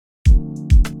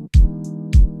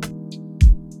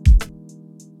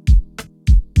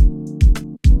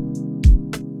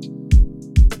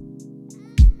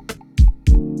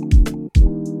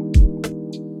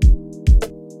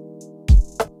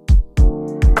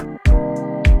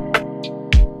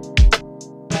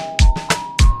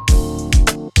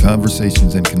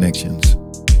conversations and connections,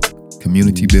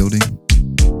 community building,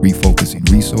 refocusing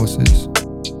resources,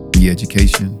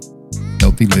 re-education,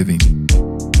 healthy living,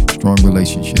 strong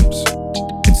relationships,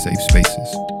 and safe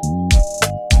spaces.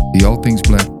 The All Things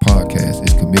Black podcast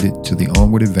is committed to the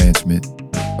onward advancement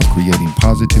of creating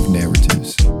positive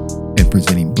narratives and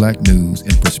presenting Black news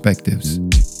and perspectives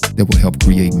that will help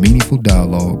create meaningful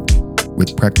dialogue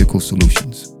with practical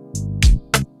solutions.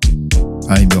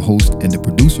 I am your host and the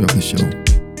producer of the show,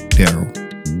 Daryl.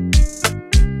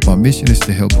 My mission is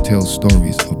to help tell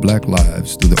stories of Black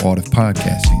lives through the art of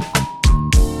podcasting.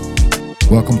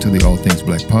 Welcome to the All Things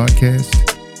Black podcast.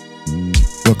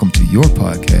 Welcome to your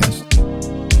podcast.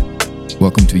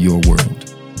 Welcome to your world.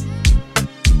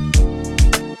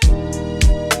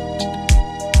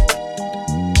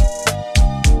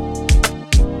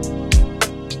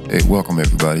 Hey, welcome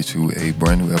everybody to a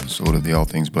brand new episode of the All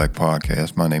Things Black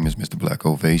podcast. My name is Mr. Black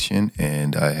Ovation,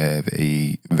 and I have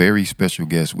a very special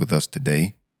guest with us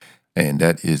today, and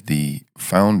that is the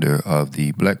founder of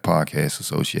the Black Podcast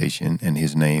Association, and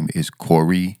his name is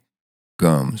Corey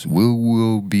Gumbs.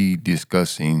 We'll be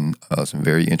discussing some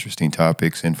very interesting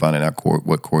topics and finding out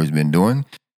what Corey's been doing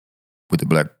with the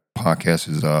Black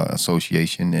Podcasters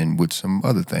Association and with some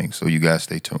other things. So you guys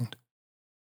stay tuned.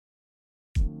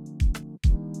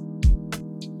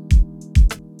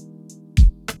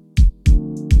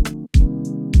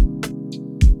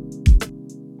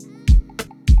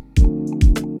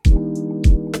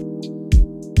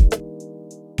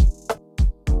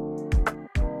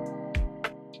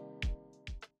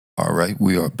 All right,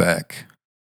 we are back.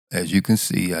 As you can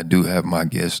see, I do have my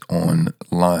guest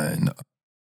online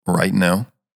right now.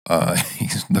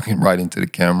 He's looking right into the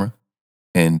camera.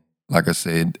 And like I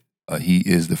said, he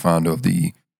is the founder of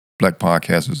the Black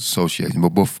Podcasters Association.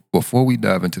 But before we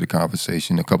dive into the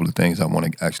conversation, a couple of things I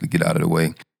want to actually get out of the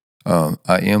way.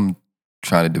 I am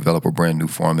trying to develop a brand new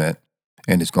format,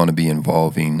 and it's going to be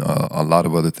involving a lot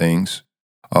of other things.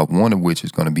 One of which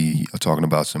is going to be talking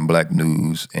about some Black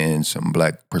news and some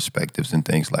Black perspectives and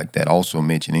things like that. Also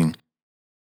mentioning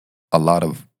a lot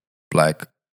of Black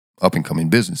up-and-coming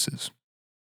businesses.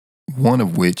 One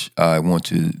of which I want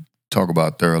to talk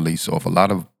about thoroughly. So if a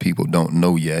lot of people don't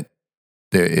know yet,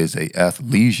 there is a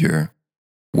athleisure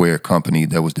wear company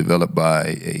that was developed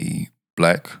by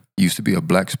used to be a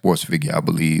Black sports figure, I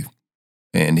believe.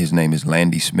 And his name is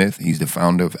Landy Smith. He's the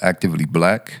founder of Actively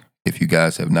Black. If you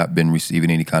guys have not been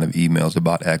receiving any kind of emails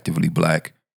about Actively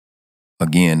Black,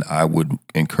 again, I would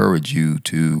encourage you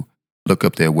to look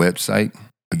up their website.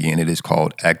 Again, it is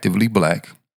called Actively Black.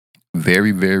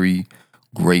 Very, very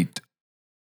great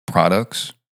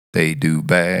products. They do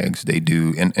bags. They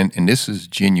do, and this is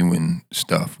genuine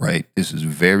stuff, right? This is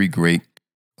very great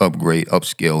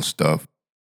upscale stuff.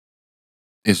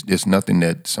 It's nothing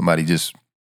that somebody just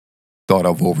thought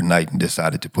of overnight and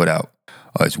decided to put out.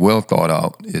 It's well thought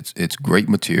out. It's great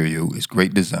material. It's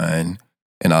great design.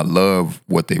 And I love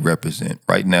what they represent.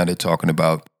 Right now they're talking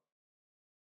about,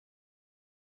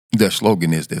 their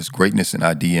slogan is there's greatness in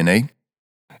our DNA.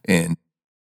 And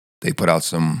they put out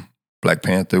some Black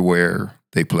Panther wear.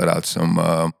 They put out some,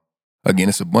 again,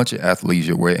 it's a bunch of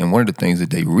athleisure wear. And one of the things that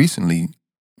they recently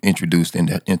introduced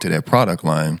into their product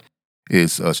line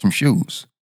is some shoes.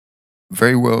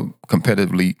 Very well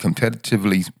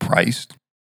competitively priced.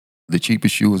 The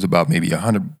cheapest shoe is about maybe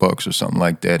 $100 or something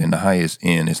like that, and the highest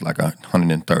end is like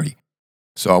 $130.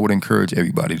 So I would encourage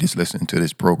everybody that's listening to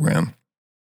this program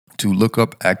to look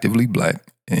up Actively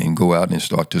Black and go out and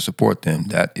start to support them.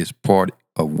 That is part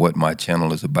of what my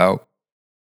channel is about.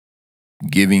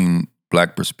 Giving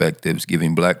Black perspectives,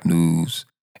 giving Black news,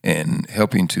 and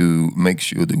helping to make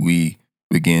sure that we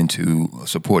begin to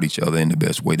support each other in the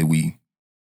best way that we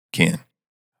can.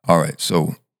 All right,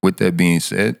 so with that being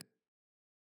said,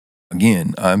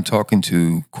 again, I'm talking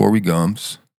to Corey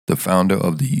Gumbs, the founder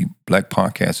of the Black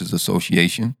Podcasters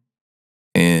Association.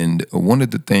 And one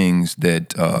of the things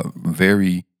that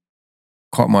very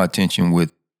caught my attention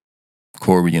with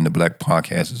Corey and the Black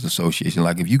Podcasters Association,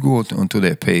 like if you go onto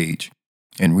their page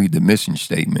and read the mission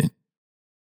statement,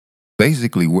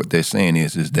 basically what they're saying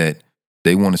is that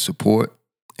they want to support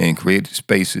and create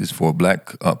spaces for Black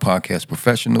podcast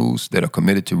professionals that are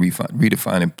committed to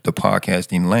redefining the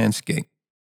podcasting landscape.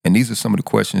 And these are some of the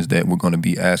questions that we're going to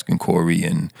be asking Corey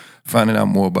and finding out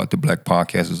more about the Black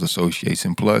Podcasters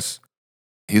Association, plus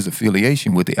his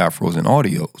affiliation with the Afros and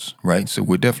Audios, right? So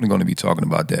we're definitely going to be talking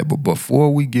about that. But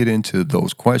before we get into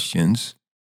those questions,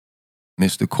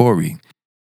 Mr. Corey,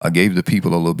 I gave the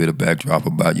people a little bit of backdrop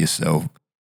about yourself.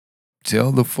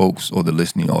 Tell the folks or the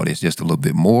listening audience just a little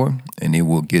bit more, and then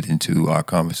we'll get into our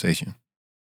conversation.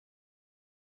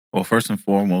 Well, first and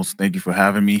foremost, thank you for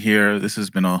having me here. This has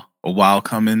been a while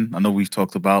coming. I know we've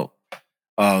talked about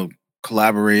uh,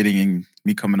 collaborating and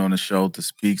me coming on the show to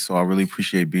speak, so I really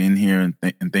appreciate being here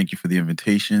and thank you for the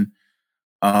invitation.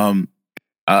 Um,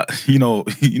 you know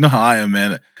how I am,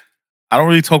 man. I don't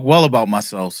really talk well about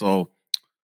myself, so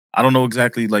I don't know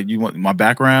exactly like you want my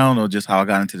background or just how I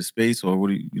got into the space, or what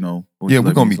do what would Yeah, you we're like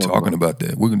me gonna to be talk talking about? about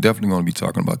that. We're definitely gonna be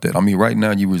talking about that. I mean, right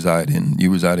now you reside in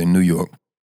New York,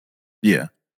 Yeah,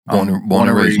 born born and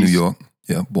and raised New raised. York.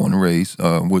 Yeah, born and raised.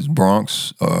 Was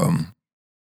Bronx,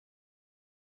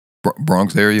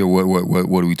 Bronx area?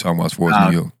 What are we talking about as far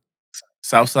as New Uh, York?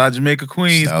 Southside Jamaica,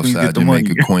 Queens. Queens get Southside the money.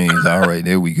 Jamaica, Queens. All right,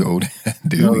 there we go. You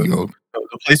There know, we go.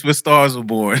 the place where stars were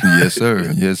born. Yes,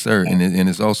 sir. Yes, sir. And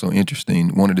it's also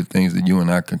interesting. One of the things that you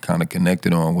and I kind of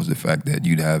connected on was the fact that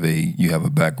you have a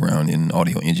background in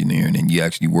audio engineering, and you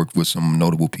actually worked with some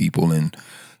notable people and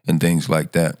things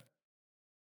like that.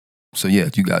 So yeah,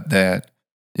 you got that.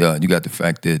 Yeah, you got the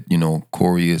fact that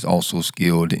Corey is also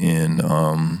skilled in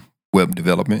web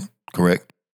development.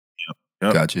 Correct.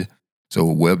 Yep. Gotcha. So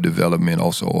web development,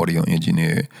 also audio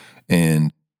engineer,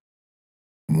 and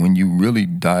when you really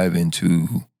dive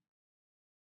into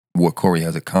what Corey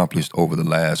has accomplished over the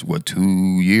last 2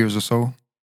 years or so.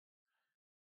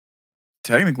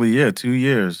 Technically, yeah, 2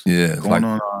 years. Yeah, it's Going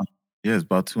like on, yeah, it's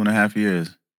about 2.5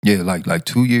 years. yeah, like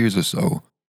 2 years or so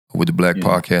with the Black Yeah.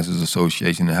 Podcasters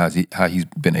Association, and how he's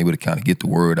been able to kind of get the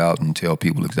word out and tell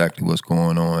people exactly what's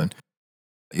going on.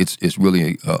 It's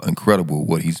really incredible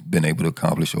what he's been able to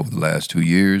accomplish over the last 2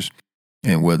 years,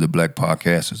 and where the Black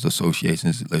Podcasters Association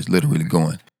is literally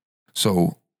going.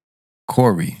 So,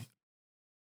 Corey,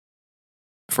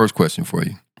 first question for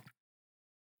you: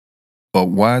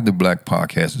 why the Black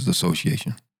Podcasters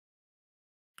Association?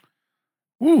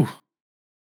 Woo,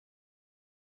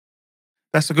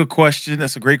 that's a good question,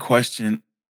 that's a great question.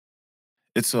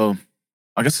 It's a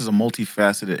I guess it's a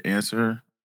multifaceted answer,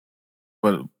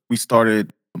 but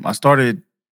I started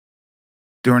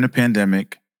during the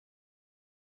pandemic,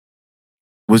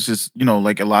 was just,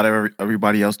 like a lot of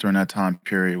everybody else during that time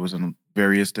period was in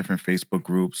various different Facebook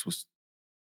groups, was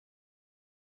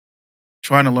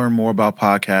trying to learn more about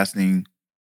podcasting,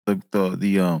 the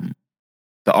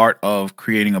art of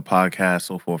creating a podcast,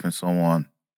 so forth and so on.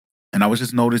 And I was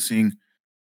just noticing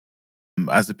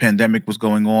as the pandemic was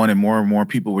going on and more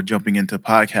people were jumping into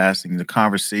podcasting, the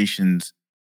conversations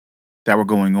that were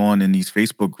going on in these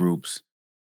Facebook groups,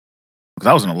 because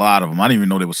I was in a lot of them. I didn't even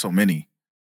know there was so many.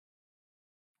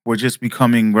 Were just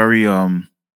becoming very I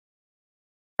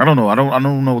don't know. I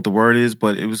don't know what the word is,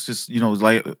 but it was just, it was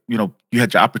like, you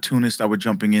had your opportunists that were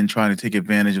jumping in trying to take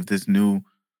advantage of this new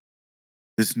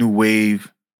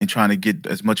wave and trying to get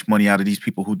as much money out of these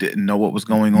people who didn't know what was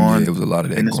going Yeah, on it was a lot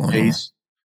of in that the going on. space.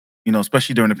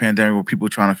 Especially during the pandemic where people were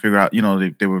trying to figure out,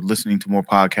 they were listening to more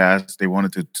podcasts. They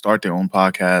wanted to start their own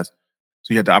podcast.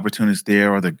 So you had the opportunists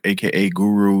there or the AKA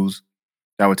gurus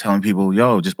that were telling people,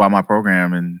 yo, just buy my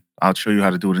program and I'll show you how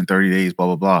to do it in 30 days, blah,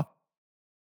 blah, blah.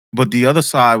 But the other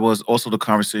side was also the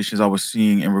conversations I was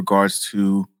seeing in regards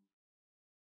to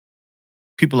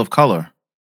people of color.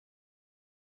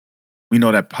 We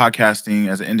know that podcasting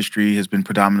as an industry has been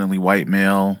predominantly white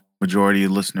male, majority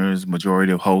of listeners,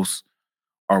 majority of hosts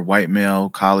are white male,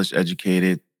 college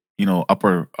educated,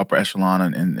 upper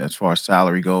echelon and as far as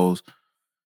salary goes.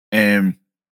 And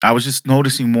I was just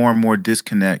noticing more and more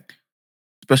disconnect,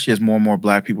 especially as more and more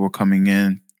black people were coming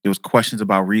in. There was questions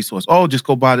about resource. Oh, just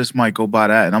go buy this mic, go buy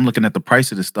that. And I'm looking at the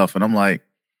price of this stuff, and I'm like,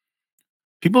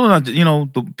 people are not,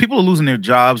 the people are losing their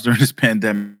jobs during this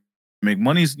pandemic.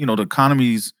 Money's, the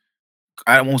economy's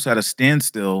almost at a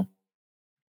standstill,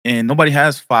 and nobody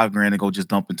has 5 grand to go just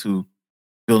dump into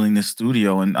building this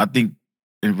studio. And I think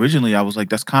originally I was like,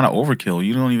 that's kind of overkill.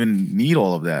 You don't even need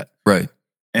all of that. Right.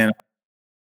 And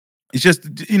it's just,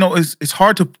 it's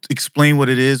hard to explain what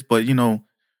it is, but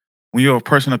when you're a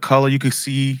person of color, you could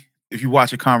see if you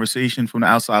watch a conversation from the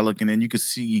outside looking in, you could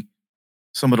see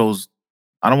some of those,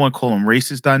 I don't want to call them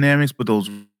racist dynamics, but those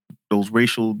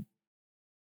racial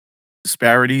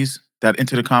disparities that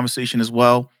enter the conversation as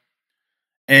well.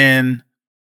 And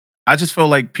I just felt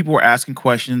like people were asking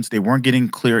questions, they weren't getting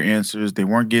clear answers, they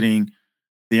weren't getting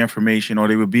the information, or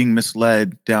they were being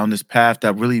misled down this path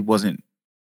that really wasn't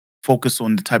focused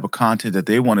on the type of content that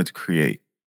they wanted to create.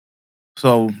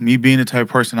 So me being the type of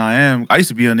person I am, I used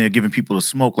to be on there giving people the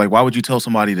smoke. Like, why would you tell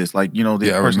somebody this? Like, the Yeah, I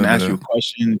person remember asked you a that.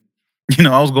 question,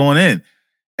 I was going in.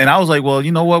 And I was like, well,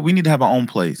 you know what? We need to have our own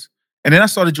place. And then I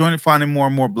started finding more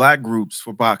and more black groups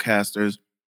for podcasters.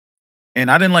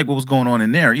 And I didn't like what was going on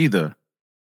in there either.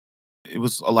 It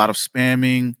was a lot of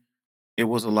spamming. It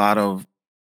was a lot of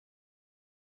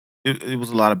it was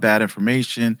a lot of bad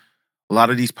information. A lot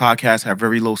of these podcasts have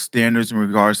very low standards in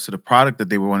regards to the product that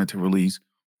they were wanting to release.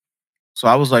 So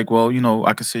I was like, well,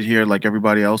 I could sit here like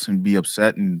everybody else and be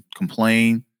upset and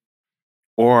complain,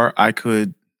 or I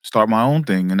could start my own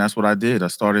thing. And that's what I did. I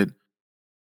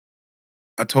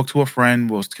talked to a friend,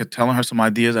 was telling her some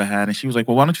ideas I had, and she was like,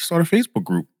 well, why don't you start a Facebook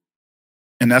group?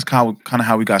 And that's kind of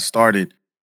how we got started.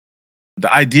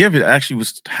 The idea of it actually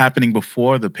was happening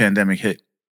before the pandemic hit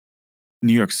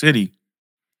New York City.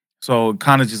 So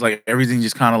kind of just like everything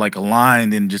just kind of like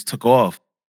aligned and just took off.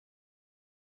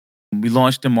 We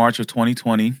launched in March of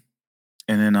 2020.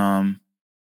 And then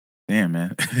damn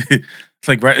man. It's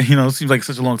like right, it seems like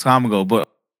such a long time ago. But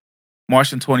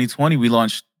March in 2020, we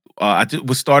launched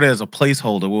was started as a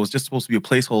placeholder. What was just supposed to be a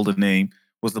placeholder name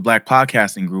was the Black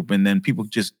Podcasting Group. And then people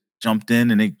just jumped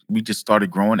in and we just started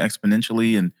growing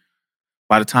exponentially. And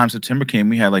by the time September came,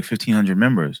 we had like 1,500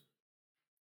 members.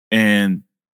 And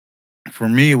for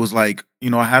me, it was like,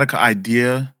 I had an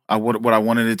idea of what I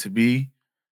wanted it to be.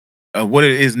 What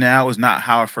it is now is not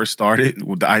how I first started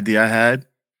with the idea I had,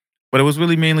 but it was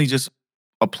really mainly just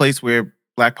a place where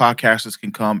Black podcasters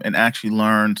can come and actually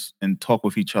learn and talk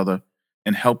with each other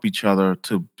and help each other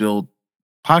to build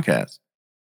podcasts.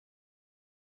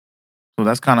 So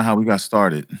that's kind of how we got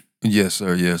started. Yes,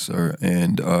 sir. Yes, sir.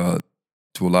 And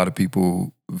to a lot of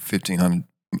people, 1,500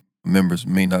 members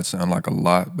may not sound like a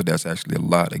lot, but that's actually a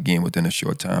lot. Again, within a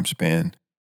short time span,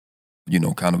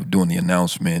 kind of doing the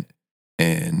announcement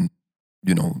and,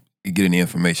 getting the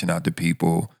information out to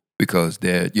people because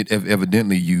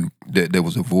evidently there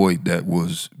was a void that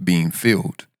was being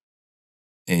filled,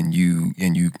 and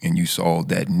you saw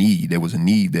that need. There was a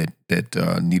need that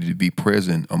needed to be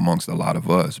present amongst a lot of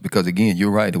us because, again,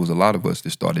 you're right. There was a lot of us that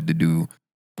started to do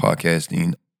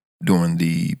podcasting during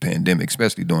the pandemic,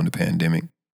 especially during the pandemic,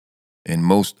 and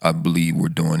most, I believe, were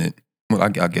doing it. Well, I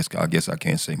guess I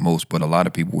can't say most, but a lot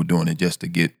of people were doing it just to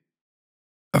get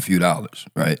a few dollars,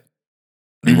 right?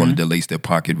 They wanted Hmm. to lace their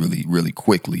pocket really, really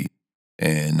quickly.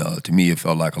 And to me, it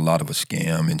felt like a lot of a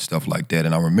scam and stuff like that.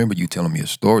 And I remember you telling me a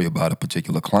story about a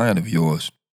particular client of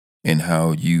yours and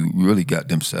how you really got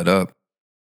them set up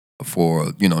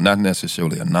for, not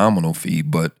necessarily a nominal fee,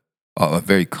 but a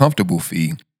very comfortable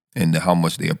fee, and how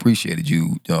much they appreciated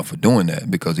you for doing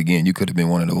that. Because again, you could have been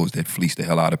one of those that fleeced the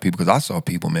hell out of people. Because I saw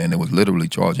people, man, that was literally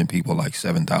charging people like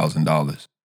 $7,000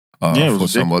 Yeah, it was for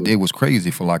some. ridiculous. It was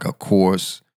crazy for like a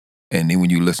course. And then when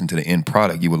you listen to the end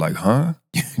product, you were like, "Huh?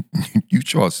 You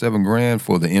charge 7 grand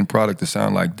for the end product to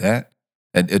sound like that?"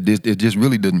 And it just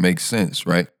really didn't make sense,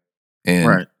 right? And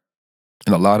Right.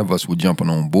 and a lot of us were jumping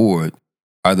on board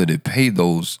either to pay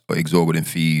those exorbitant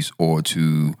fees or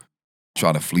to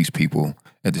try to fleece people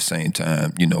at the same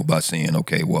time, by saying,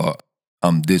 okay, well,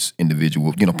 I'm this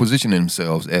individual, positioning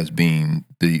themselves as being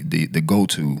the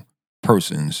go-to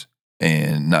persons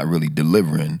and not really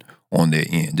delivering on their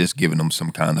end, just giving them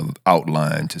some kind of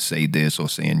outline to say this or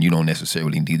saying you don't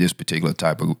necessarily need this particular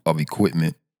type of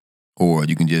equipment, or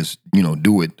you can just,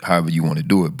 do it however you want to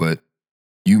do it. But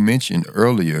you mentioned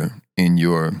earlier in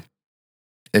your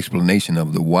explanation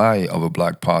of the why of a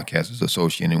Black Podcasters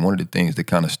Association. And one of the things that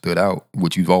kind of stood out,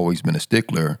 which you've always been a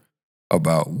stickler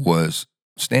about, was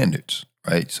standards,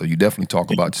 right? So you definitely talk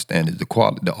Yeah. about standards, the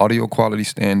quality, the audio quality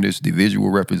standards, the visual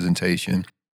representation,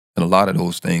 and a lot of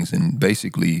those things. And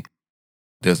basically,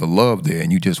 there's a love there,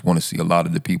 and you just want to see a lot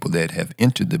of the people that have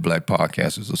entered the Black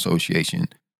Podcasters Association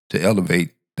to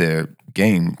elevate their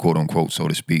game, quote unquote, so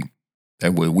to speak.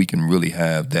 That way we can really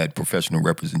have that professional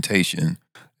representation,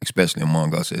 especially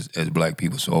among us as Black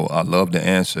people. So I love the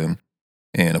answer.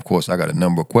 And of course, I got a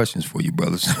number of questions for you,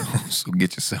 brothers. So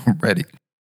get yourself ready.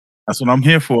 That's what I'm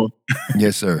here for.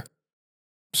 Yes, sir.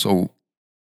 So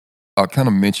I kind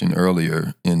of mentioned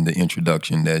earlier in the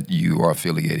introduction that you are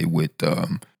affiliated with,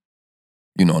 a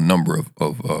number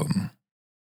of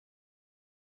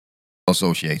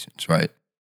associations, right?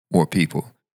 Or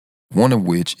people. One of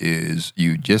which is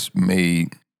you just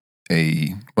made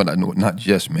but I know not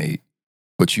just made,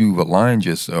 but you've aligned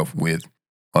yourself with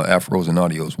Afros and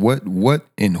Audios. What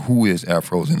and who is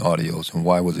Afros and Audios, and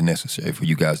why was it necessary for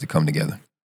you guys to come together?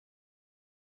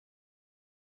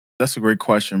 That's a great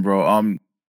question, bro.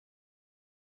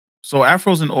 So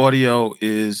Afros and Audio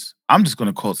is, I'm just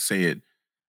gonna say it.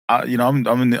 I'm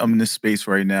in this space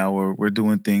right now where we're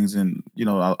doing things, and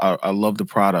I love the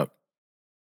product.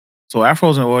 So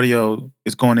Afros and Audio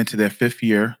is going into their fifth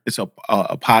year. It's a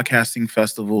podcasting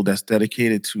festival that's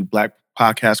dedicated to Black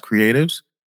podcast creatives.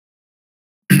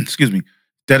 Excuse me,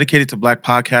 dedicated to Black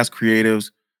podcast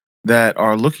creatives that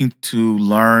are looking to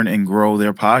learn and grow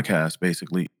their podcast.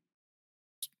 Basically,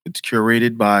 it's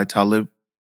curated by Talib.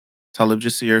 Talib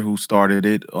Jasir, who started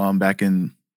it back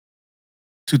in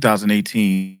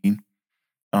 2018. And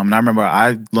I remember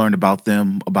I learned about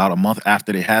them about a month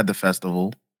after they had the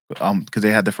festival, because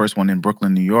they had the first one in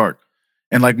Brooklyn, New York.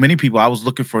 And like many people, I was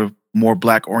looking for more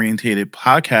black orientated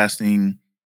podcasting,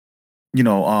 you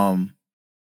know,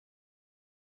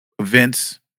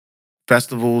 events,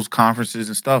 festivals, conferences,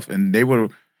 and stuff. And they were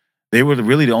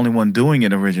really the only one doing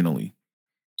it originally.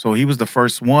 So he was the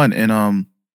first one, and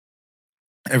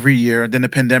every year, then the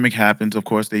pandemic happens. Of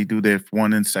course, they do their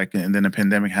one and second, and then the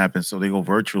pandemic happens, so they go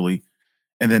virtually.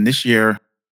 And then this year,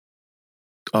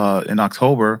 in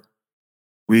October,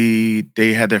 we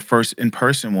they had their first in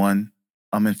person one,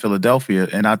 in Philadelphia,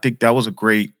 and I think that was a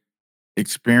great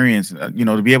experience.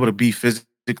 To be able to be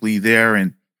physically there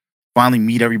and finally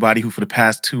meet everybody who for the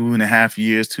past 2.5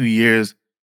 years, 2 years,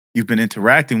 you've been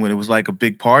interacting with. It was like a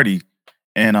big party,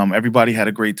 and everybody had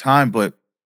a great time. But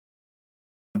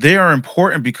they are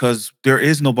important because there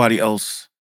is nobody else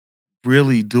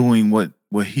really doing what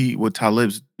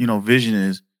Talib's vision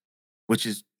is, which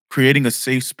is creating a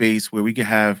safe space where we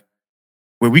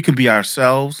can be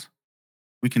ourselves,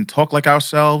 we can talk like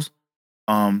ourselves,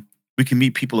 um, we can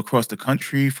meet people across the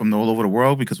country from all over the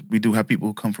world because we do have people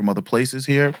who come from other places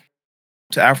here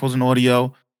to Afros and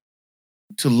Audio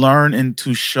to learn and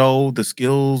to show the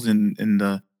skills and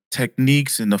the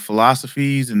techniques and the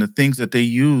philosophies and the things that they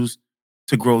use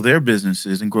to grow their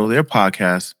businesses and grow their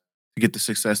podcasts to get the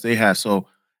success they have. So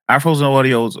Afros and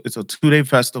Audios, it's a 2-day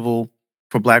festival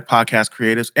for Black podcast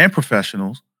creators and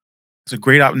professionals. It's a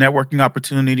great networking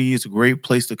opportunity. It's a great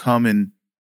place to come and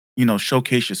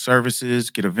showcase your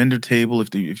services, get a vendor table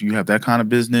if you have that kind of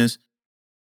business,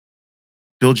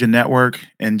 build your network,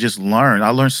 and just learn. I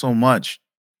learned so much,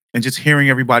 and just hearing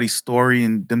everybody's story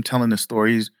and them telling the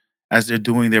stories as they're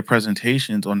doing their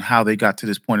presentations on how they got to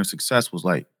this point of success was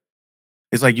like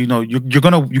it's like you're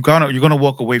gonna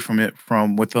walk away from it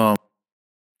from with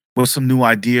some new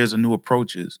ideas and new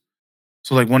approaches.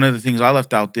 So like one of the things I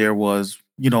left out there was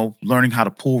learning how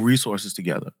to pull resources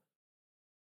together.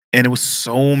 And it was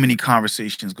so many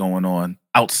conversations going on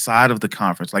outside of the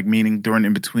conference, like meaning during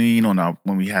in between on our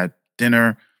when we had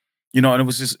dinner, and it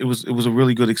was a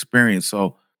really good experience.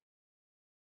 So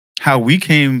how we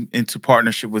came into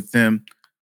partnership with them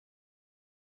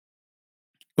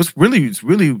it's really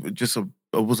just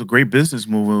it was a great business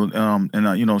move.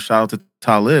 And shout out to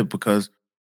Talib because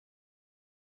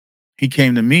he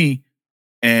came to me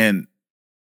and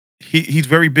he's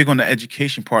very big on the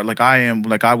education part, like I am,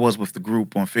 like I was with the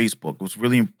group on Facebook. It was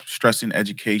really stressing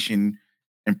education,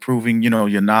 improving,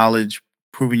 your knowledge,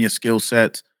 improving your skill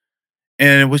sets.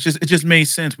 And it just made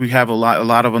sense. We have a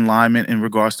lot of alignment in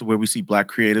regards to where we see black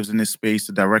creatives in this space,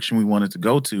 the direction we wanted to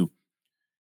go to.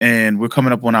 And we're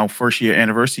coming up on our first year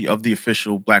anniversary of the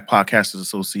official Black Podcasters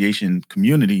Association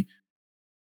community.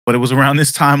 But it was around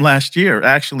this time last year,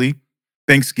 actually,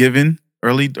 Thanksgiving,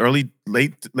 late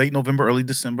November, early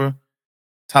December.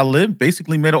 Talib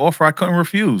basically made an offer I couldn't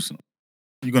refuse.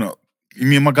 You're gonna give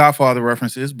me my Godfather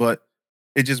references, but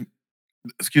it just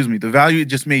excuse me, the value, it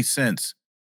just made sense.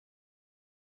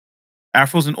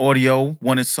 Afros and Audio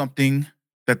wanted something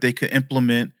that they could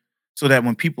implement so that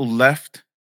when people left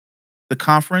the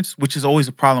conference, which is always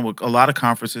a problem with a lot of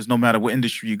conferences, no matter what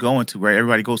industry you go into, right?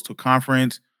 Everybody goes to a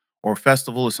conference or a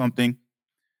festival or something.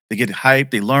 They get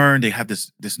hyped, they learn, they have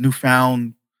this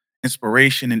newfound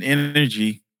inspiration and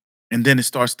energy, and then it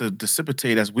starts to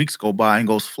dissipate as weeks go by and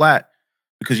goes flat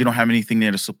because you don't have anything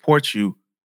there to support you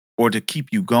or to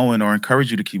keep you going or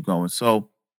encourage you to keep going. So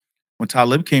when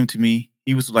Talib came to me,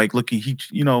 he was like looking, he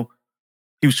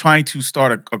was trying to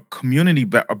start a community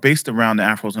based around the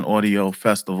Afros and Audio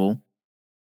Festival,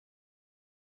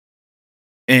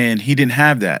 and he didn't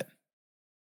have that.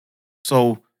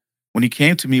 So when he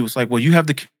came to me, it was like, well, you have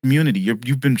the community.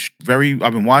 You've been I've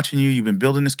been watching you. You've been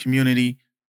building this community.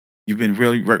 You've been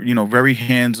really, very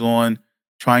hands on,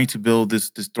 trying to build this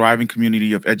thriving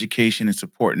community of education and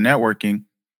support and networking.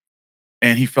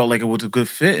 And he felt like it was a good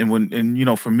fit.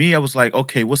 For me, I was like,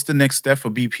 okay, what's the next step for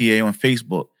BPA on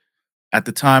Facebook? At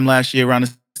the time last year, around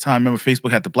this time, remember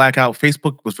Facebook had the blackout.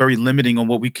 Facebook was very limiting on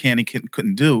what we can and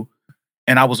couldn't do.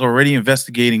 And I was already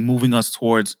investigating moving us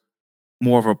towards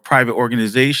more of a private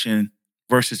organization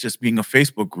versus just being a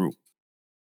Facebook group.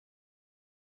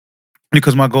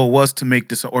 Because my goal was to make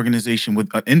this an organization with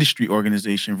an industry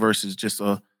organization versus just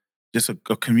a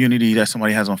community that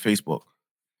somebody has on Facebook.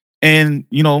 And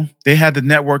they had the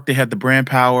network, they had the brand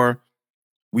power,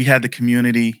 we had the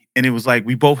community, and it was like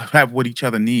we both have what each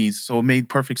other needs, so it made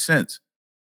perfect sense.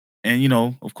 And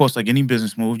of course, like any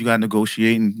business move, you got to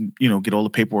negotiate and get all the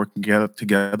paperwork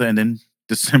together, and then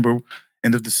December,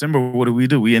 end of December, what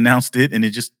do? We announced it, and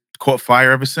it just caught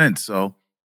fire ever since. So,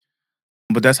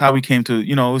 but that's how we came to,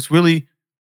 it's really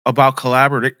about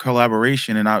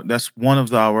collaboration. And that's one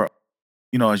of our,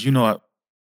 as you know,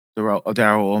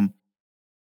 Daryl,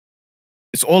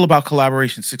 it's all about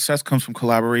collaboration. Success comes from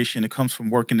collaboration. It comes from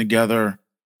working together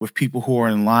with people who are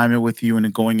in alignment with you and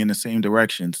then going in the same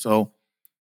direction. So,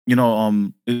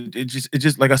 it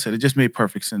just like I said, it just made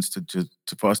perfect sense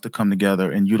for us to come together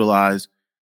and utilize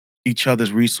each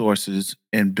other's resources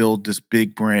and build this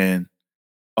big brand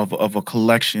of a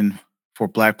collection for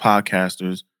Black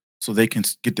podcasters, so they can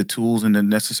get the tools and the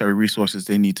necessary resources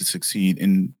they need to succeed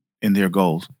in their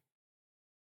goals.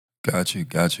 Got you.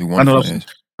 I know Wonderful answer.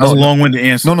 that's No, a no, long-winded no,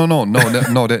 answer. no, no,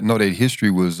 no. That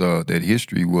history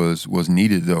was was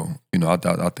needed though.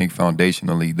 I think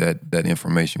foundationally that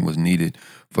information was needed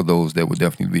for those that would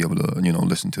definitely be able to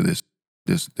listen to this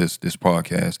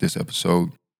podcast, this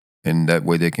episode, and that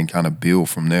way they can kind of build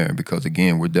from there. Because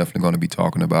again, we're definitely going to be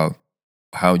talking about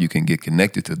how you can get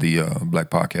connected to the Black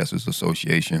Podcasters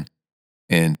Association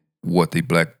and what the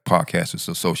Black Podcasters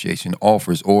Association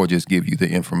offers, or just give you the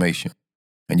information.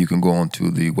 And you can go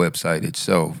onto the website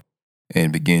itself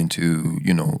and begin to,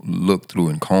 look through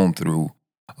and comb through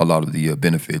a lot of the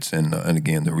benefits and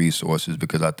again, the resources,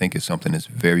 because I think it's something that's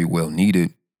very well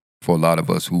needed for a lot of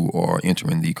us who are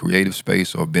entering the creative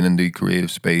space or been in the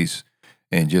creative space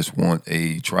and just want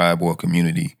a tribe or a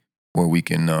community where we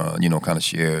can, kind of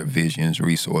share visions,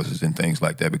 resources, and things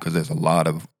like that, because there's a lot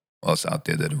of us out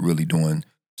there that are really doing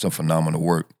some phenomenal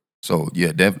work. So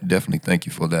yeah, definitely thank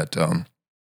you for that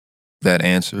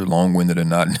answer, long-winded or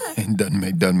not, it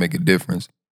doesn't make a difference.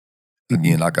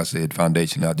 Again, like I said,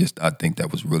 foundation. I think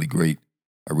that was really great,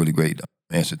 a really great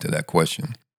answer to that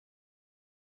question.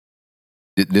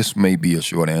 This may be a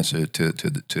short answer to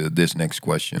this next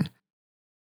question.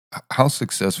 How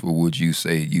successful would you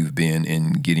say you've been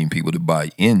in getting people to buy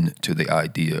into the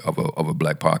idea of a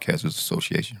Black Podcasters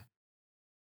Association?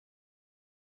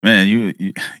 Man,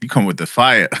 you come with the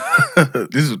fire.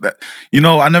 This is that.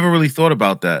 I never really thought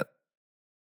about that.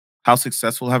 How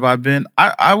successful have I been?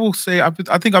 I will say I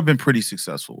think I've been pretty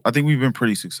successful. I think we've been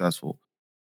pretty successful.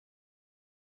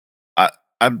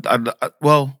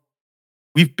 Well,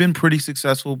 we've been pretty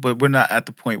successful, but we're not at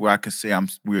the point where I can say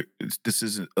this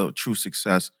isn't a true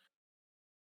success.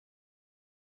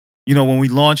 When we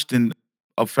launched in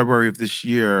February of this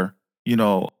year,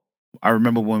 I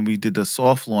remember when we did the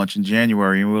soft launch in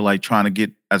January, and we were like trying to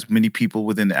get as many people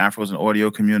within the Afros and audio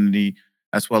community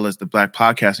as well as the Black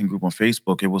podcasting group on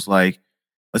Facebook. It was like,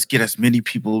 let's get as many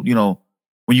people.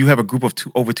 When you have a group of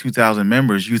over 2,000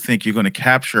 members, you think you're going to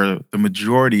capture the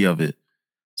majority of it.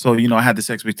 So, I had this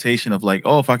expectation of like,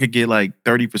 oh, if I could get like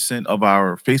 30% of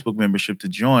our Facebook membership to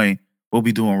join, we'll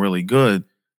be doing really good.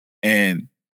 And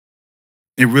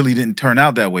it really didn't turn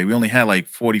out that way. We only had like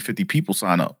 40, 50 people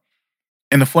sign up.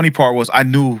 And the funny part was I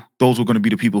knew those were going to be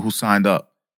the people who signed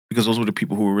up, because those were the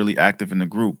people who were really active in the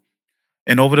group.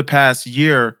 And over the past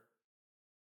year,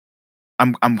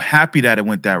 I'm happy that it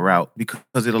went that route,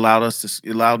 because it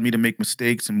allowed me to make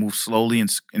mistakes and move slowly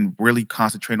and really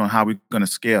concentrate on how we're going to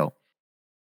scale.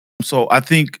 So I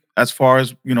think, as far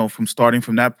as, from starting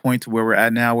from that point to where we're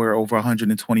at now, we're over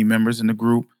 120 members in the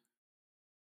group.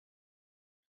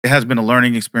 It has been a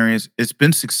learning experience. It's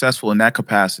been successful in that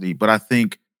capacity, but I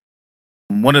think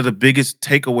one of the biggest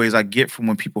takeaways I get from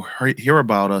when people hear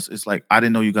about us is like, I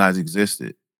didn't know you guys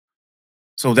existed.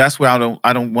 So that's where I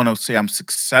don't want to say I'm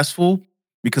successful,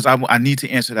 because I need to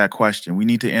answer that question. We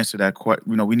need to answer that question.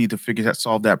 We need to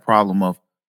solve that problem of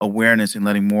awareness and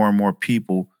letting more and more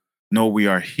people know we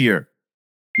are here.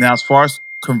 Now, as far as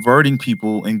converting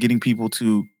people and getting people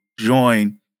to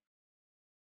join,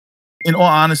 in all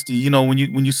honesty, when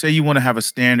you say you want to have a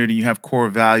standard and you have core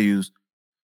values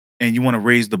and you want to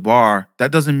raise the bar,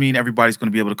 that doesn't mean everybody's going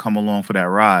to be able to come along for that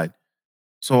ride.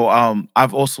 So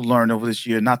I've also learned over this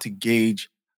year not to gauge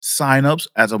signups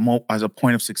as a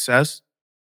point of success.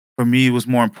 For me, it was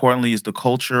more importantly is the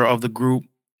culture of the group,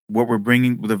 what we're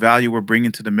bringing, the value we're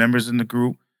bringing to the members in the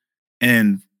group,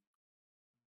 and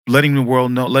letting the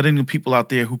world know, letting the people out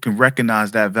there who can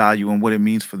recognize that value and what it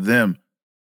means for them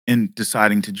in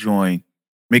deciding to join,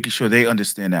 making sure they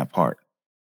understand that part.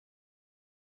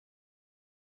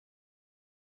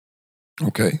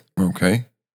 Okay.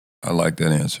 I like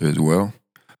that answer as well.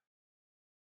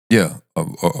 Yeah,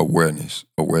 awareness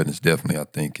definitely I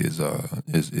think is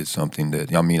something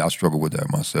that, I mean, I struggle with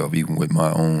that myself, even with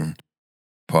my own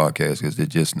podcast, because there's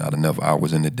just not enough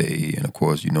hours in the day, and of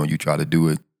course, you try to do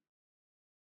it,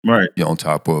 Right. on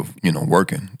top of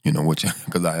working, which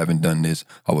because I haven't done this,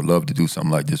 I would love to do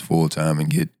something like this full time and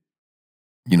get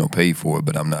paid for it,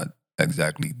 but I'm not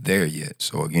exactly there yet.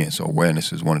 So again, so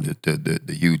awareness is one of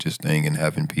the hugest thing, and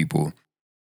having people,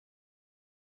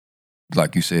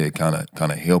 like you said, kind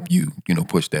of help you,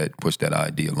 push that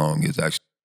idea along is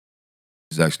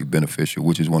actually beneficial,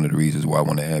 which is one of the reasons why I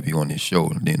want to have you on this show,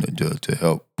 and then to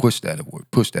help push that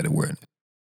awareness.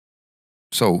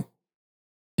 So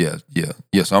yeah, yeah,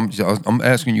 yes. I'm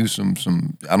asking you some.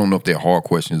 I don't know if they're hard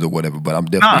questions or whatever, but I'm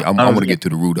Nah, definitely I want to get to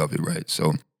the root of it, right?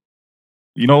 So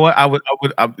you know what?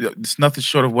 It's nothing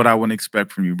short of what I wouldn't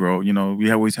expect from you, bro. You know, we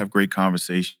always have great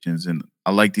conversations, and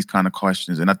I like these kind of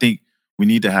questions. And I think we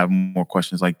need to have more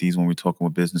questions like these when we're talking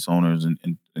with business owners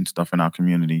and stuff in our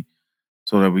community,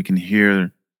 so that we can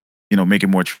hear, make it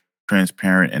more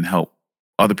transparent and help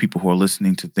other people who are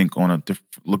listening to think on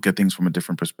look at things from a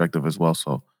different perspective as well.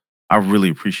 So I really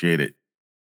appreciate it.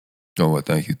 oh, well,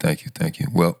 thank you, thank you, thank you.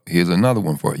 Well, here's another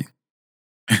one for you.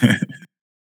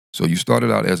 So you started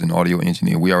out as an audio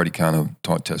engineer. We already kind of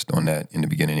touched on that in the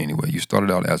beginning anyway. You started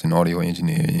out as an audio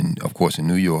engineer of course, in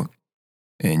New York,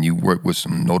 and you worked with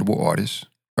some notable artists,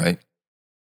 right?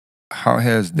 How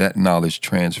has that knowledge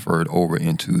transferred over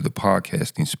into the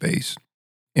podcasting space?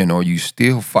 And are you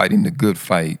still fighting the good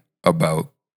fight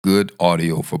about good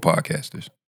audio for podcasters?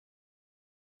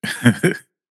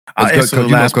 I'll answer the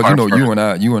Because last part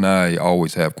first. you and I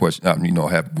always have questions.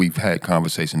 We've had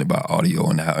conversation about audio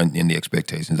and how and the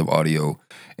expectations of audio,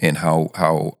 and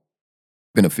how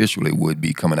beneficial it would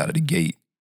be coming out of the gate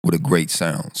with a great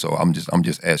sound. So I'm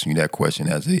just asking you that question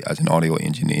as an audio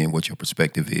engineer, and what your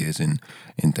perspective is, and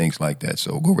things like that.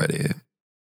 So go right ahead.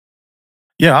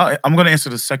 Yeah, I'm going to answer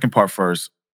the second part first.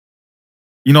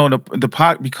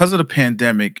 Because of the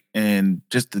pandemic and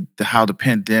just the how the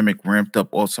pandemic ramped up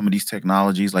all some of these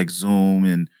technologies like Zoom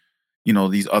and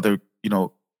these other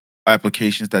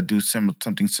applications that do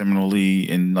something similarly,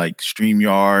 and like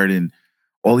StreamYard and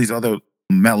all these other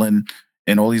Melon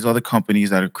and all these other companies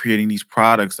that are creating these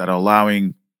products that are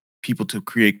allowing people to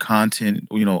create content.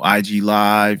 IG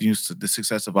Live, the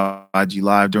success of IG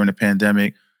Live during the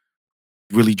pandemic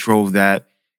really drove that.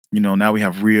 Now we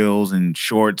have reels and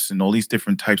shorts and all these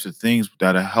different types of things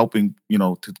that are helping,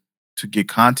 to get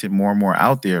content more and more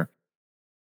out there.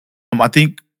 I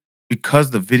think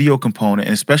because the video component,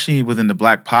 and especially within the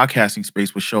Black podcasting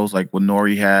space with shows like what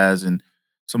Nori has and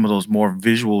some of those more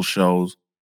visual shows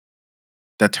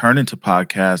that turn into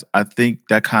podcasts, I think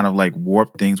that kind of like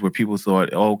warped things where people thought,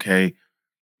 "Oh, okay,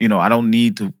 I don't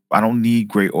need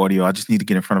great audio. I just need to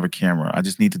get in front of a camera. I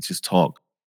just need to just talk."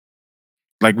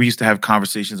 Like we used to have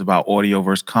conversations about audio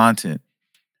versus content.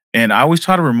 And I always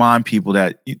try to remind people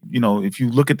that, if you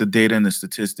look at the data and the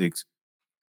statistics,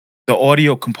 the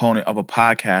audio component of a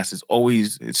podcast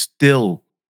it's still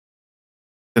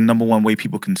the number one way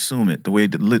people consume it, the way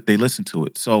that they listen to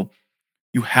it. So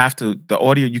the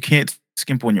audio, you can't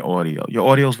skimp on your audio. Your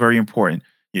audio is very important.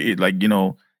 Your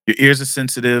ears are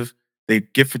sensitive, they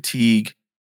get fatigue,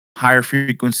 higher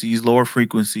frequencies, lower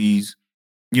frequencies.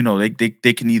 They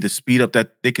can either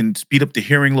they can speed up the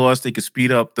hearing loss, they can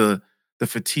speed up the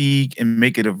fatigue and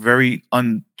make it a very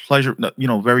unpleasant,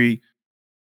 very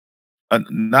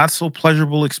not so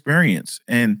pleasurable experience.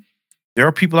 And there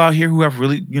are people out here who have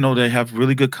they have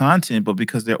really good content, but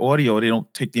because their audio, they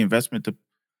don't take the investment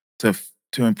to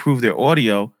improve their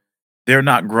audio. They're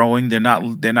not growing. They're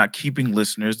not keeping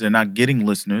listeners. They're not getting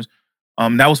listeners.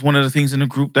 That was one of the things in the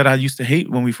group that I used to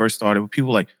hate when we first started.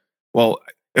 People like, well,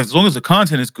 as long as the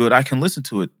content is good, I can listen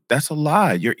to it. That's a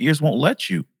lie. Your ears won't let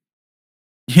you.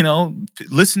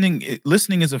 Listening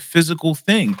is a physical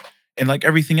thing, and like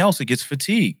everything else, it gets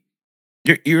fatigued.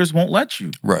 Your ears won't let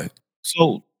you. Right.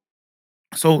 So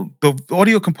the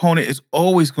audio component is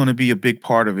always going to be a big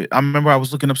part of it. I remember I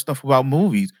was looking up stuff about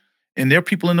movies, and there are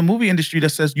people in the movie industry that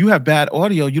says you have bad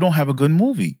audio, you don't have a good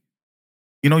movie.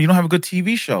 You don't have a good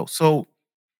TV show. So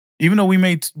even though we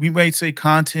may say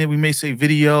content, we may say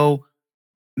video,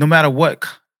 no matter what,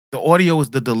 the audio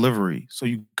is the delivery. So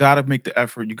you got to make the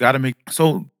effort. You got to make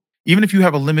so even if you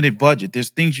have a limited budget, there's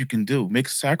things you can do. Make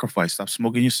a sacrifice. Stop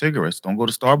smoking your cigarettes. Don't go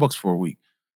to Starbucks for a week.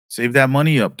 Save that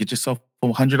money up. Get yourself a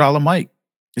 $100 mic.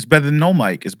 It's better than no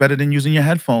mic. It's better than using your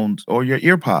headphones or your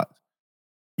ear pods.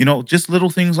 Just little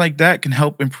things like that can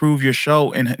help improve your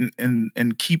show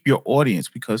and keep your audience,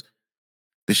 because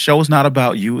the show is not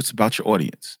about you, it's about your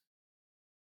audience.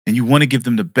 And you want to give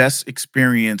them the best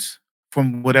experience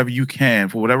from whatever you can,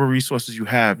 for whatever resources you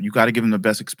have. You got to give them the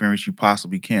best experience you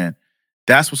possibly can.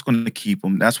 That's what's going to keep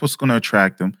them. That's what's going to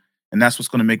attract them. And that's what's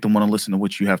going to make them want to listen to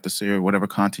what you have to say or whatever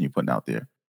content you're putting out there.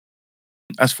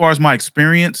 As far as my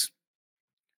experience,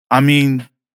 I mean,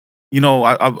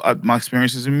 my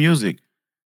experiences in music.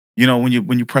 When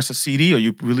you press a CD or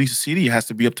you release a CD, it has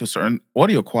to be up to a certain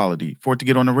audio quality for it to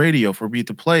get on the radio, for it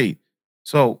to play.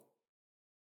 So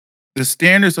the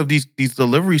standards of these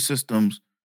delivery systems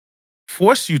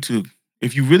force you to,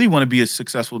 if you really want to be as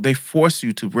successful, they force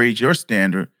you to raise your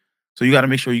standard. So you got to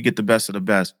make sure you get the best of the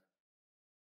best.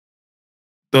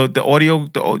 The audio,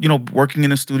 working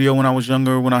in the studio when I was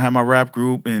younger, when I had my rap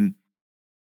group and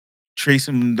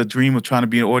chasing the dream of trying to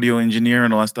be an audio engineer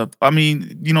and all that stuff. I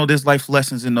mean, there's life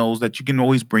lessons in those that you can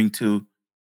always bring to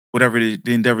whatever the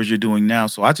endeavors you're doing now.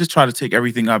 So I just try to take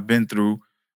everything I've been through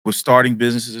with starting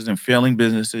businesses and failing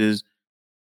businesses,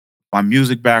 my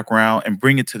music background, and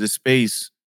bring it to this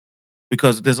space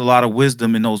because there's a lot of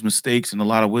wisdom in those mistakes and a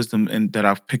lot of wisdom that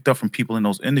I've picked up from people in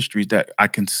those industries that I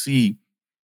can see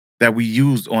that we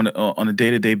use on a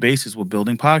day-to-day basis with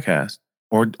building podcasts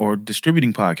or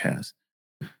distributing podcasts.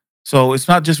 So it's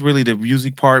not just really the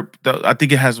music part. I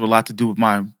think it has a lot to do with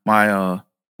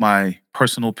my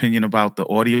personal opinion about the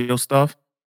audio stuff.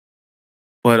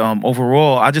 But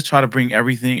overall, I just try to bring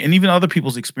everything and even other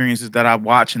people's experiences that I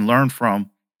watch and learn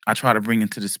from. I try to bring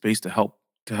into the space to help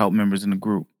members in the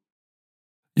group.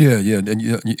 Yeah, yeah,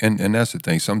 and and that's the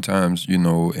thing. Sometimes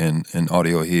an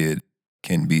audio head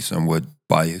can be somewhat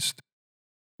biased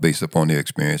based upon their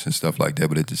experience and stuff like that.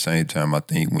 But at the same time, I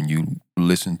think when you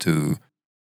listen to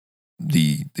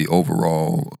the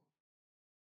overall,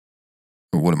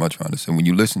 or what am I trying to say? When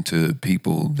you listen to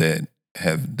people that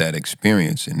have that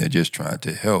experience and they're just trying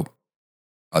to help,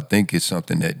 I think it's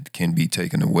something that can be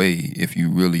taken away if you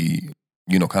really,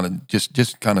 kind of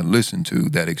just kind of listen to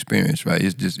that experience, right?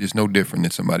 It's no different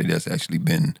than somebody that's actually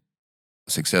been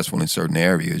successful in certain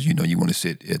areas. You want to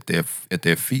sit at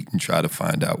their feet and try to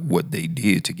find out what they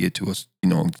did to get to us,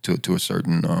 to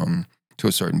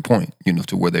a certain point,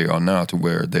 to where they are now, to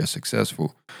where they're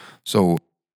successful. So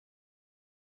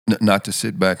not to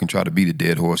sit back and try to beat a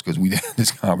dead horse, because we had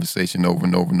this conversation over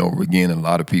and over and over again. And a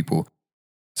lot of people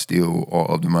still are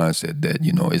of the mindset that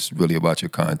it's really about your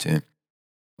content.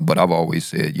 But I've always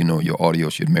said, your audio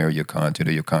should marry your content,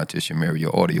 or your content should marry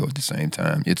your audio at the same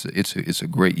time. It's a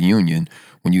great union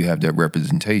when you have that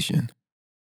representation.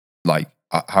 Like,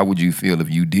 how would you feel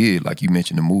if you did, like you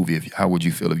mentioned the movie? How would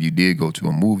you feel if you did go to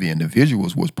a movie and the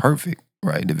visuals was perfect,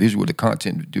 right? The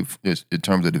content, in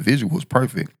terms of the visual, was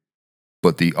perfect,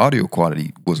 but the audio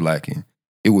quality was lacking?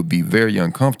 It would be very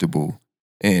uncomfortable,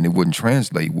 and it wouldn't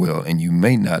translate well, and you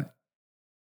may not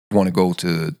want to go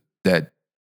to that,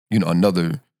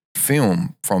 another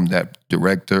film from that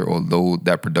director or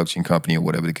that production company or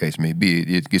whatever the case may be.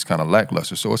 It gets kind of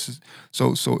lackluster. So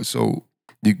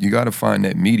you got to find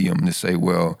that medium to say,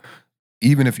 well,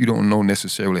 even if you don't know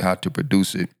necessarily how to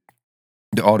produce it,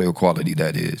 the audio quality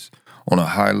that is on a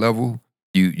high level,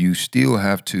 you still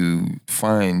have to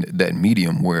find that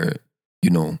medium where you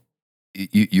know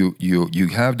you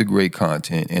have the great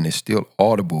content and it's still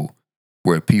audible,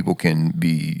 where people can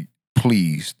be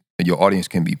pleased and your audience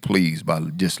can be pleased by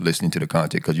just listening to the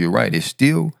content. Because you're right, it's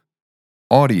still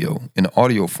audio in the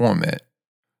audio format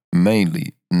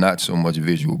mainly, not so much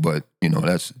visual. But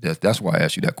that's why I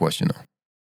asked you that question though.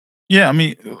 Yeah, I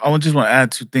mean, just want to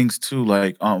add two things too,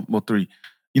 like well, three.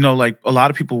 Like a lot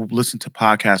of people listen to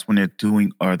podcasts when they're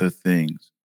doing other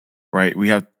things, right? We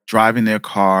have driving their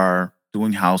car,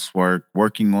 doing housework,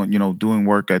 working on, doing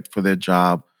work for their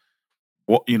job,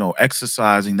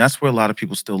 exercising. That's where a lot of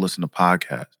people still listen to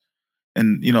podcasts.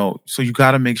 And so you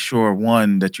got to make sure,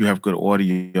 one, that you have good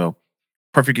audio.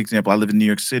 Perfect example, I live in New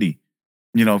York City.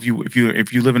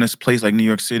 If you live in this place like New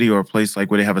York City, or a place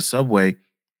like where they have a subway,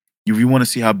 if you want to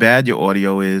see how bad your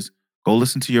audio is, go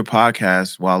listen to your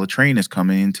podcast while the train is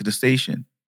coming into the station.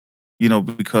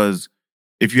 Because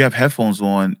if you have headphones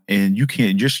on and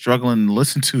you're struggling to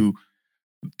listen to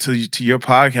your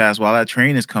podcast while that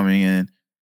train is coming in,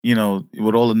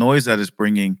 with all the noise that it's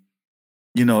bringing,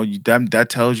 that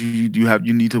tells you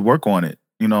you need to work on it.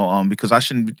 Because I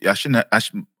shouldn't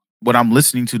what I'm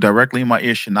listening to directly in my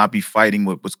ear should not be fighting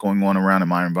with what's going on around in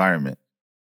my environment.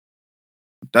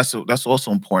 That's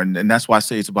also important, and that's why I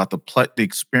say it's about the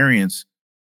experience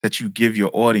that you give your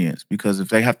audience. Because if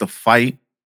they have to fight,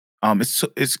 it's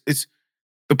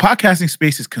the podcasting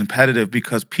space is competitive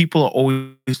because people are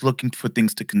always looking for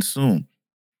things to consume.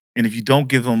 And if you don't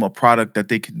give them a product that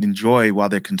they can enjoy while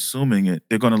they're consuming it,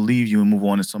 they're going to leave you and move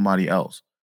on to somebody else.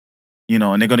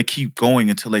 And they're going to keep going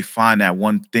until they find that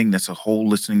one thing that's a whole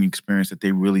listening experience that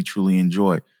they really truly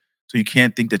enjoy. So you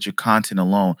can't think that your content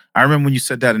alone. I remember when you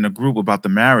said that in a group about the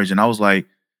marriage, and I was like,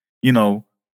 you know,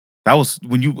 that was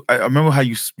when I remember how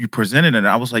you presented it. And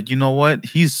I was like, you know what?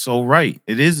 He's so right.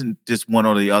 It isn't just one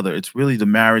or the other. It's really the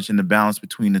marriage and the balance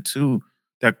between the two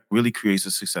that really creates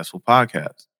a successful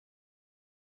podcast.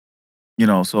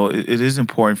 So it is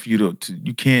important for you to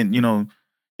you can't,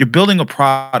 you're building a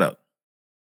product.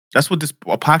 That's what this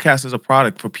a podcast is, a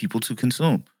product for people to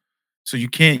consume. So you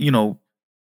can't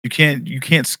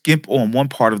skip on one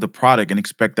part of the product and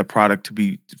expect the product to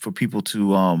be for people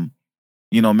to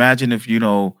imagine if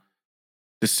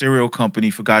the cereal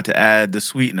company forgot to add the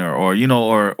sweetener, or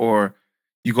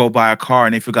you go buy a car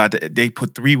and they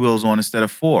put three wheels on instead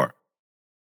of four.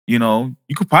 You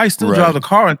could probably still drive Right. the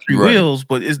car on three Right. wheels,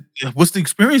 but what's the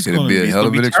experience It'll going to be a be? It's hell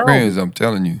going to of be an experience, terrible. I'm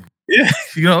telling you.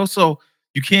 Yeah, so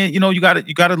you can't, you got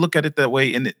to look at it that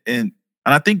way, and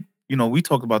I think, we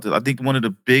talked about this. I think one of the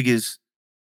biggest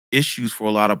issues for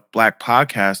a lot of black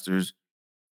podcasters,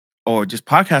 or just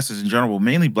podcasters in general,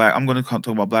 mainly black, I'm going to talk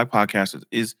about black podcasters,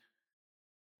 is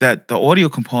that the audio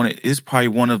component is probably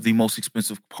one of the most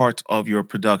expensive parts of your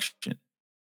production.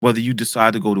 Whether you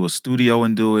decide to go to a studio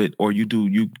and do it, or you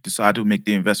decide to make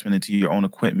the investment into your own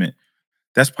equipment,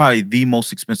 that's probably the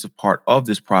most expensive part of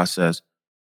this process.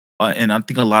 And I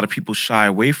think a lot of people shy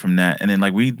away from that. And then,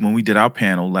 like, when we did our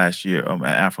panel last year,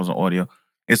 at Afros on Audio,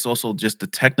 it's also just the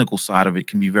technical side of it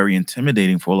can be very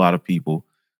intimidating for a lot of people.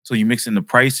 So you mix in the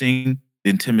pricing,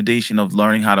 the intimidation of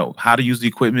learning how to use the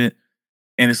equipment,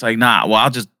 and it's like, nah, well,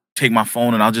 I'll just take my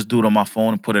phone and I'll just do it on my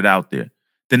phone and put it out there.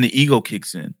 Then the ego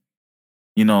kicks in,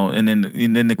 and then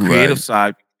the creative Right.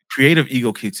 side, creative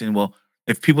ego kicks in. Well,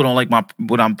 if people don't like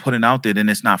what I'm putting out there, then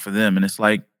it's not for them. And it's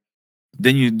like,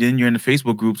 then you're in the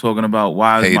Facebook group talking about,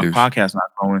 why is my Haters. podcast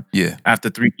not going Yeah. after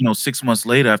 6 months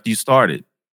later after you started.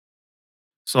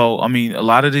 So I mean, a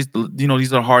lot of these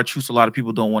are hard truths a lot of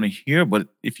people don't want to hear. But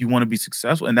if you want to be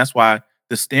successful, and that's why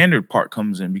the standard part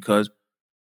comes in, because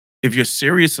if you're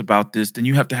serious about this, then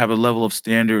you have to have a level of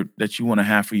standard that you want to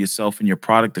have for yourself and your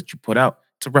product that you put out.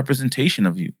 It's a representation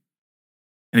of you.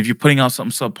 And if you're putting out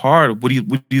something subpar, what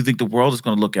do you think the world is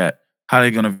going to look at? How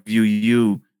they're going to view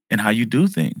you and how you do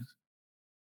things?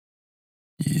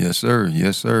 Yes, sir.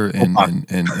 Yes, sir. Oh,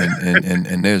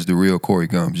 And there's the real Corey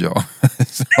Gums, y'all.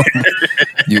 So,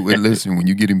 listen, when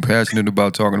you getting passionate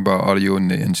about talking about audio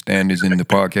and standards in the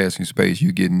podcasting space,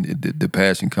 you getting the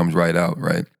passion comes right out,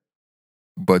 right?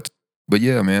 But but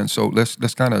yeah, man. So let's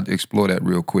kind of explore that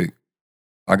real quick.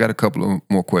 I got a couple of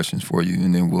more questions for you,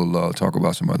 and then we'll talk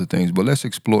about some other things. But let's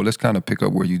explore. Let's kind of pick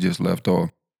up where you just left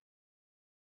off.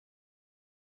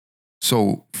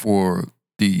 So for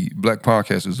the Black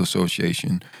Podcasters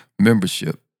Association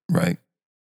membership, right?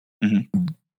 mhm.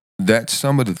 That's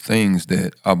some of the things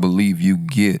that I believe you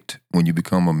get when you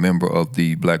become a member of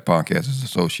the Black Podcasters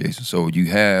Association. So you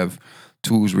have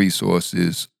tools,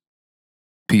 resources,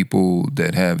 people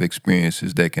that have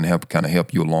experiences that can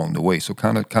help you along the way. So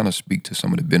kind of speak to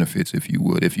some of the benefits, if you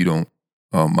would, if you don't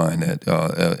mind that,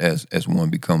 as one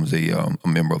becomes a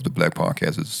member of the Black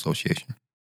Podcasters Association.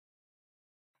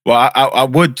 Well, I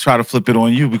would try to flip it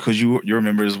on you because you're a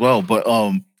member as well, but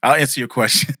I'll answer your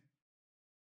question.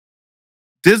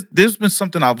 There's been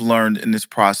something I've learned in this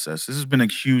process. This has been a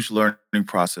huge learning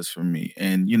process for me.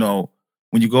 And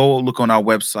when you go look on our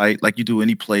website, like you do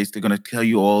any place, they're going to tell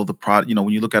you all the product. When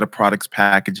you look at a product's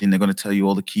packaging, they're going to tell you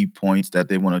all the key points that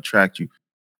they want to attract you.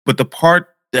 But the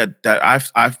part that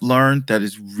I've learned that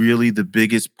is really the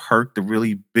biggest perk, the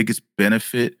really biggest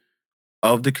benefit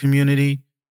of the community,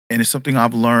 and it's something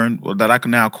I've learned, or that I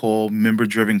can now call member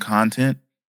driven content,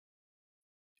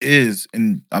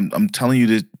 and I'm telling you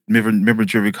this, member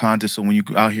driven content. So when you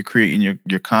go out here creating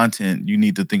your content, you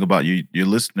need to think about your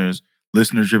listeners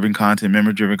driven content,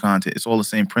 member driven content. It's all the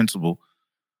same principle.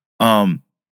 Um,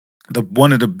 the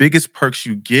One of the biggest perks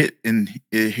you get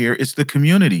here is the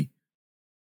community.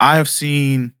 I have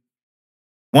seen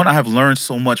One, I have learned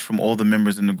so much from all the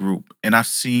members in the group, and I've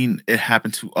seen it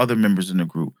happen to other members in the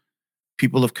group.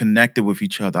 People have connected with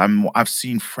each other. I've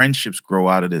seen friendships grow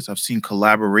out of this. I've seen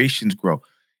collaborations grow.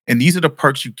 And these are the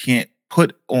perks you can't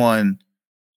put onto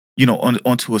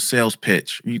a sales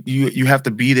pitch. You have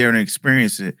to be there and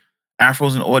experience it.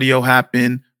 Afros and Audio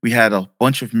happened. We had a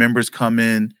bunch of members come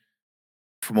in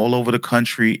from all over the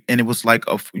country, and it was like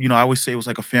I always say it was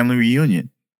like a family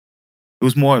reunion. It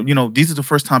was more, these are the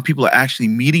first time people are actually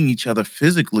meeting each other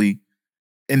physically,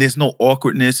 and there's no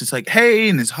awkwardness. It's like, hey,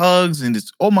 and it's hugs, and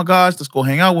it's, oh my gosh, let's go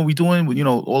hang out. What we doing?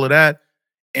 All of that.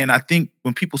 And I think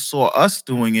when people saw us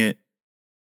doing it,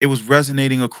 it was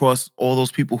resonating across all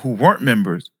those people who weren't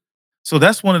members. So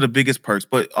that's one of the biggest perks.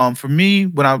 But for me,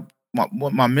 what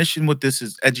my mission with this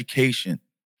is education.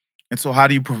 And so, how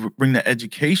do you bring the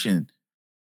education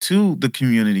to the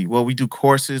community? Well, we do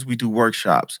courses, we do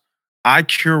workshops. I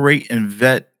curate and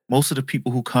vet most of the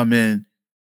people who come in,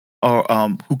 or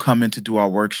who come in to do our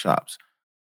workshops.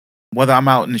 whether I'm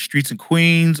out in the streets in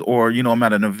Queens or, I'm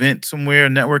at an event somewhere, a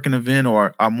networking event,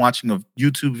 or I'm watching a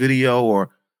YouTube video, or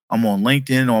I'm on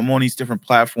LinkedIn, or I'm on these different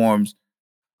platforms.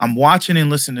 I'm watching and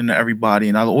listening to everybody,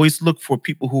 and I always look for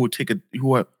people who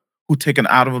who take an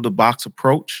out of the box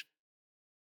approach,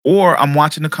 or I'm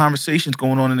watching the conversations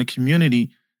going on in the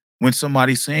community when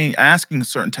somebody's asking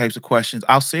certain types of questions.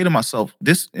 I'll say to myself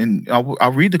this, and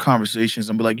I'll read the conversations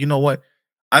and be like, you know what?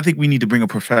 I think we need to bring a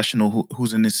professional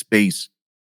who's in this space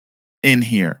in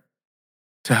here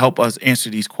to help us answer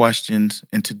these questions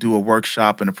and to do a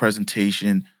workshop and a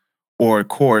presentation or a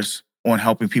course on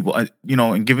helping people,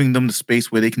 and giving them the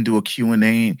space where they can do a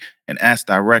Q&A and ask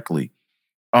directly.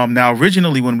 Now,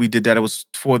 originally when we did that, it was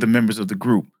for the members of the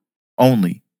group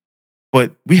only,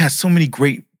 but we had so many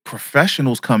great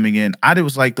professionals coming in. It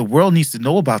was like the world needs to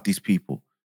know about these people.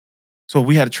 So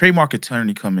we had a trademark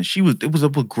attorney come in. It was a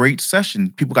great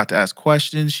session. People got to ask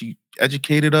questions. She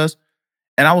educated us.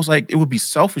 And I was like, it would be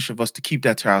selfish of us to keep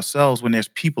that to ourselves when there's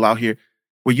people out here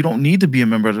where you don't need to be a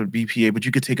member of the BPA, but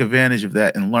you could take advantage of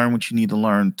that and learn what you need to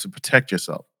learn to protect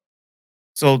yourself.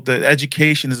 So the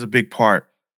education is a big part.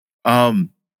 Um,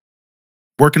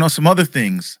 Working on some other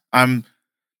things. I'm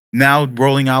now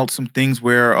rolling out some things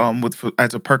where,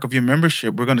 as a perk of your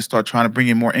membership, we're going to start trying to bring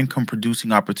in more income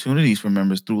producing opportunities for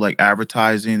members through like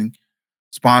advertising,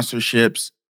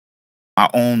 sponsorships, our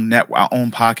own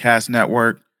podcast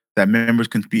network that members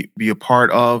can be a part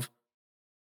of.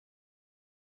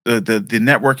 The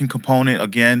networking component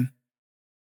again,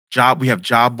 we have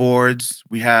job boards,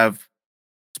 we have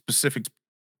specific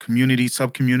community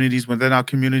sub communities within our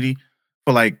community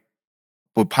for like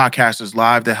for podcasters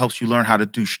live that helps you learn how to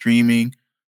do streaming.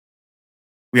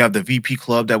 We have the VP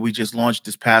Club that we just launched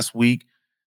this past week.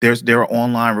 There's their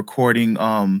online recording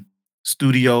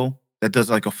studio that does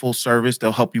like a full service.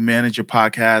 They'll help you manage your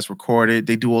podcast, record it.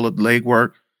 They do all of the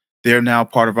legwork. They're now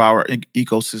part of our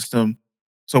ecosystem.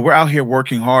 So we're out here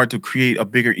working hard to create a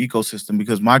bigger ecosystem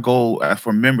because my goal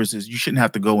for members is you shouldn't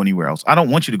have to go anywhere else. I don't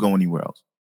want you to go anywhere else.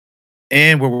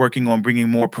 And we're working on bringing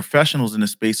more professionals in the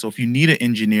space. So if you need an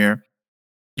engineer,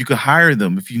 you can hire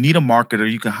them. If you need a marketer,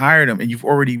 you can hire them. And you've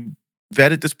already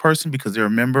vetted this person because they're a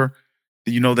member.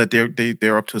 You know that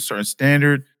they're up to a certain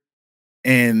standard,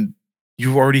 and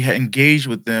you've already engaged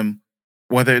with them,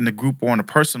 whether in the group or on a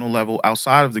personal level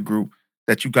outside of the group,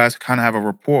 that you guys kind of have a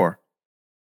rapport.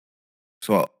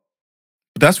 So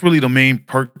that's really the main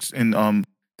perks. And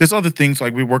there's other things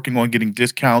like we're working on getting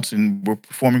discounts and we're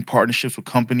performing partnerships with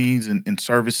companies and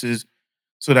services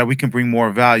so that we can bring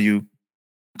more value.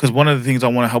 Because one of the things I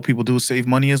want to help people do is save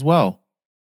money as well.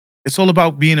 It's all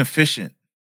about being efficient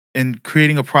and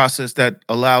creating a process that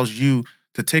allows you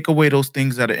to take away those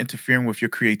things that are interfering with your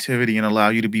creativity and allow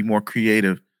you to be more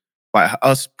creative by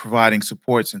us providing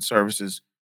supports and services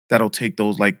that'll take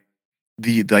those like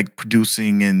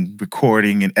producing and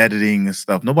recording and editing and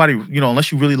stuff. Nobody,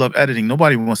 unless you really love editing,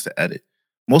 nobody wants to edit.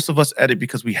 Most of us edit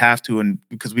because we have to and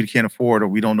because we can't afford or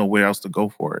we don't know where else to go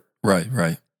for it.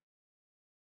 Right.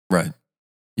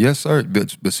 Yes, sir.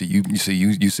 But see, you said you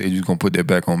was gonna put that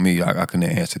back on me. I couldn't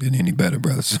have answered it any better,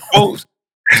 brother.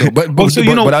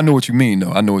 But I know what you mean,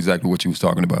 though. I know exactly what you was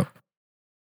talking about.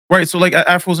 Right. So like at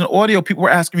Afros and Audio, people were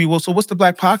asking me, well, so what's the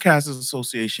Black Podcasters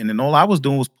Association? And all I was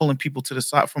doing was pulling people to the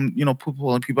side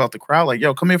pulling people out the crowd, like,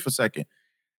 yo, come here for a second.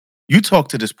 You talk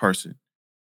to this person.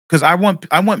 Because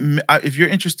if you're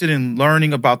interested in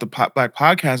learning about the Black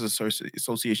Podcasters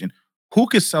Association, who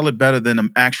could sell it better than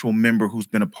an actual member who's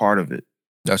been a part of it?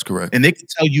 That's correct. And they can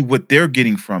tell you what they're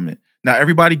getting from it. Now,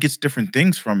 everybody gets different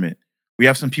things from it. We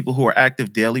have some people who are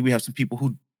active daily. We have some people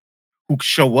who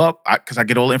show up because I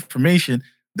get all the information.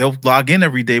 They'll log in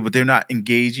every day, but they're not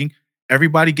engaging.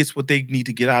 Everybody gets what they need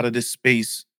to get out of this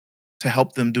space to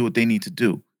help them do what they need to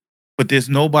do. But there's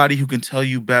nobody who can tell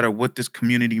you better what this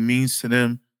community means to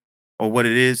them or what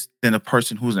it is than a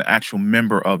person who's an actual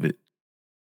member of it.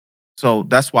 So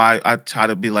that's why I try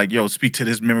to be like, yo, speak to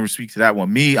this member, speak to that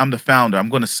one. Me, I'm the founder. I'm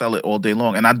going to sell it all day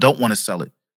long. And I don't want to sell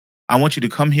it. I want you to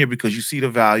come here because you see the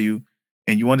value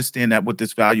and you understand that what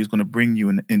this value is going to bring you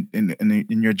in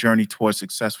your journey towards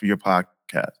success for your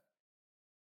podcast.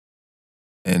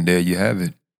 And there you have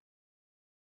it.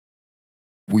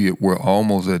 We're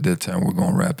almost at that time. We're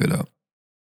going to wrap it up.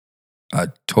 I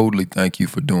totally thank you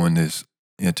for doing this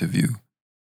interview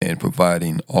and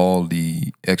providing all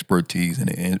the expertise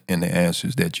and the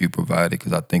answers that you provided,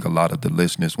 because I think a lot of the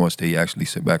listeners, once they actually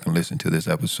sit back and listen to this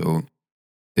episode,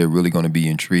 they're really going to be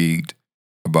intrigued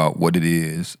about what it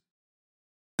is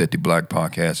that the Black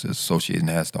Podcasters Association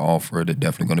has to offer. They're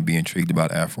definitely going to be intrigued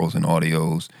about Afros and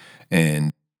Audios.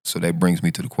 And so that brings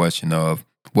me to the question of,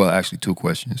 well, actually two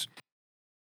questions.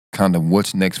 kind of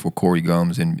what's next for Corey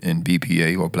Gums and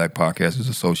BPA, or Black Podcasters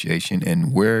Association,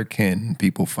 and where can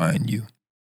people find you?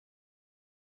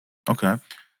 Okay.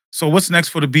 So what's next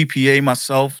for the BPA?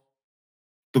 Myself,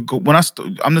 I'm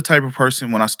the type of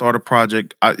person when I start a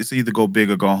project, it's either go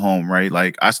big or go home, right?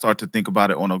 Like I start to think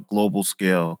about it on a global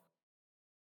scale.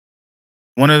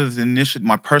 One of the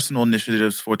my personal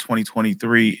initiatives for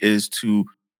 2023 is to,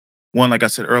 one, like I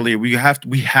said earlier, we have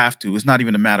to. It's not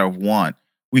even a matter of want.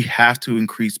 We have to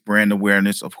increase brand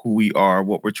awareness of who we are,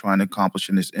 what we're trying to accomplish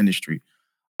in this industry.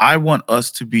 I want us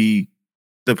to be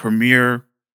the premier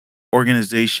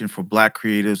organization for Black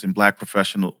creatives and Black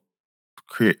professionals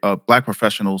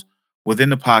within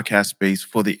the podcast space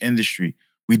for the industry.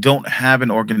 We don't have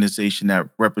an organization that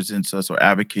represents us or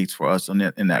advocates for us in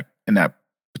that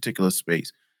particular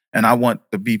space, and I want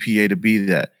the BPA to be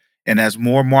that. And as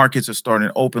more markets are starting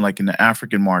to open, like in the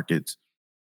African markets,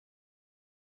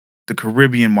 the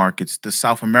Caribbean markets, the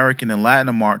South American and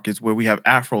Latin markets, where we have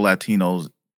Afro Latinos,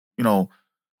 you know,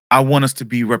 I want us to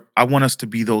be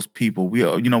those people. We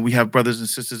have brothers and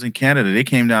sisters in Canada. They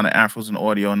came down to Afros and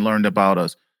Audio and learned about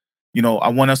us. I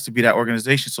want us to be that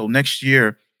organization. So next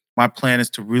year, my plan is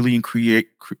to really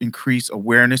increase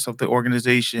awareness of the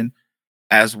organization,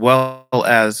 as well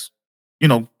as,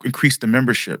 increase the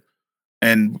membership.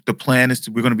 And the plan is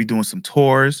we're going to be doing some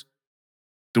tours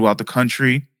throughout the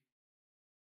country,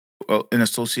 in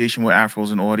association with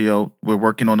Afros and Audio. We're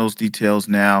working on those details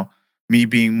now. Me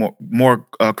being more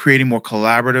creating more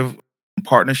collaborative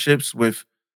partnerships with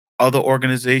other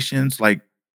organizations. Like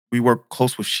we work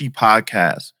close with She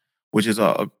Podcast, which is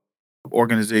a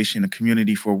organization, a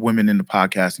community for women in the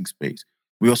podcasting space.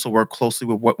 We also work closely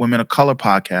with What Women of Color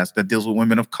podcast that deals with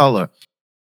women of color.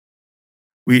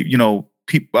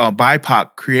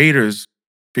 BIPOC creators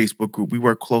Facebook group. We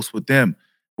work close with them.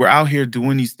 We're out here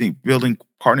doing these things, building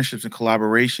partnerships and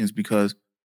collaborations, because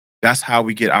that's how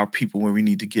we get our people where we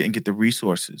need to get and get the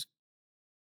resources.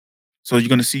 So you're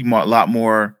going to see a lot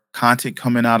more content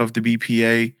coming out of the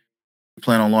BPA. We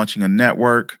plan on launching a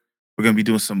network. We're going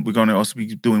to also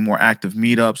be doing more active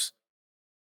meetups.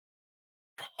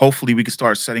 Hopefully we can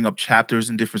start setting up chapters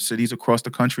in different cities across the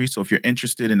country. So if you're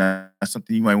interested in that's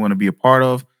something you might want to be a part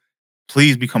of,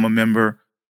 please become a member.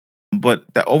 But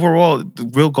the overall, the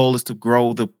real goal is to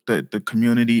grow the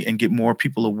community and get more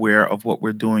people aware of what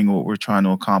we're doing, what we're trying to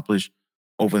accomplish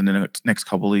over the next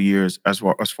couple of years, as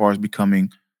far as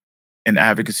becoming an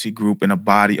advocacy group and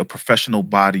a professional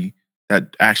body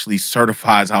that actually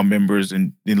certifies our members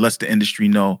and lets the industry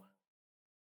know,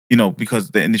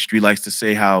 because the industry likes to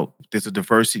say how there's a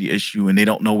diversity issue and they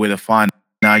don't know where to find.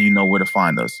 Now you know where to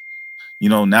find us.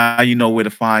 Now you know where to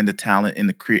find the talent and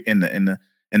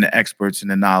the experts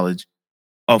and the knowledge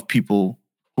of people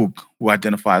who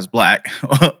identify as Black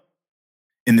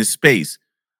in this space.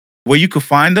 Where you could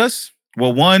find us?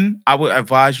 Well, one, I would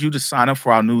advise you to sign up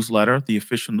for our newsletter, the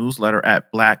official newsletter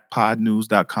at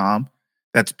blackpodnews.com.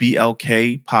 That's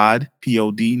BLK pod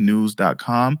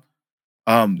news.com.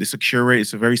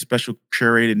 It's a very special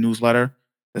curated newsletter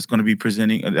that's going to be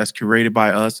that's curated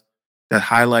by us, that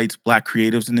highlights Black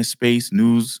creatives in this space,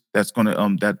 news that's going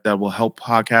to that will help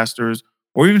podcasters,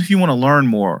 or even if you want to learn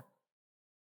more,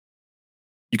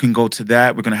 you can go to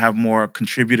that. We're going to have more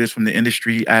contributors from the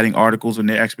industry adding articles on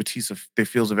their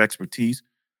fields of expertise.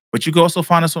 But you can also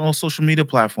find us on all social media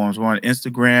platforms. We're on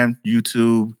Instagram,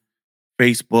 YouTube,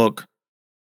 Facebook. You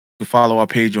can follow our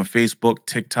page on Facebook,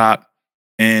 TikTok,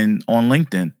 and on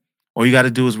LinkedIn. All you got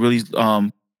to do is really,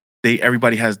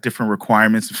 everybody has different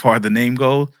requirements as far as the name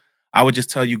goes. I would just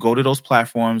tell you, go to those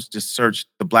platforms, just search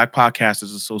the Black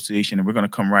Podcasters Association, and we're going to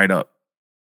come right up.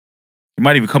 It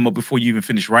might even come up before you even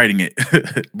finish writing it.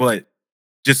 But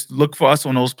just look for us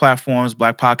on those platforms,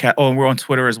 Black Podcast. Oh, and we're on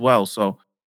Twitter as well. So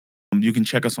you can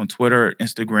check us on Twitter,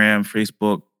 Instagram,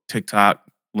 Facebook, TikTok,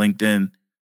 LinkedIn,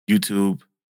 YouTube,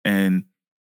 and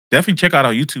definitely check out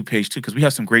our YouTube page too, because we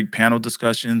have some great panel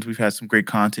discussions. We've had some great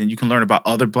content. You can learn about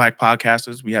other Black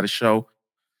podcasters. We had a show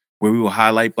where we will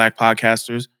highlight Black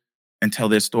podcasters and tell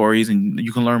their stories, and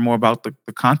you can learn more about the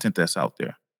content that's out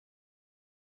there.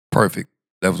 Perfect.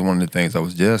 That was one of the things I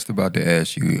was just about to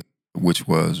ask you, which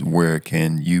was where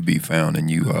can you be found, and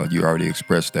you already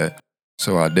expressed that.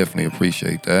 So I definitely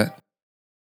appreciate that.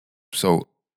 So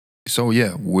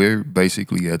yeah, we're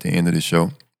basically at the end of the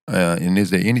show. And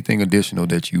is there anything additional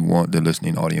that you want the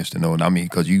listening audience to know? And I mean,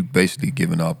 because you basically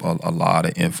given up a lot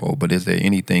of info, but is there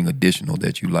anything additional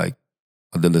that you like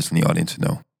the listening audience to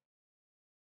know?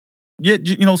 Yeah,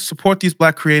 support these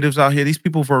Black creatives out here. These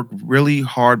people work really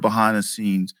hard behind the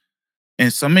scenes,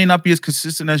 and some may not be as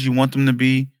consistent as you want them to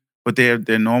be, but they're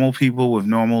normal people with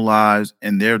normal lives,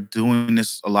 and they're doing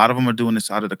this. A lot of them are doing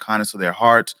this out of the kindness of their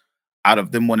hearts, out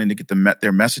of them wanting to get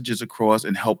their messages across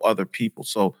and help other people.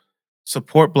 So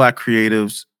support Black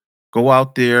creatives. Go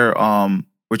out there.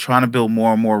 We're trying to build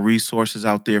more and more resources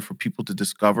out there for people to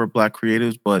discover Black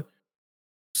creatives, but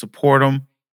support them.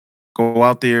 Go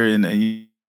out there and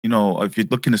if you're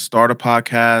looking to start a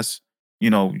podcast, you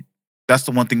know, that's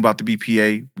the one thing about the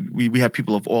BPA. We have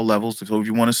people of all levels. So if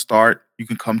you want to start, you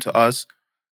can come to us.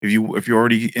 If you're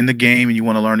already in the game and you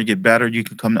want to learn to get better, you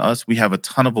can come to us. We have a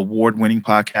ton of award-winning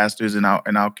podcasters in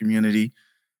our community,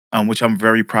 which I'm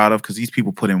very proud of because these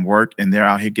people put in work and they're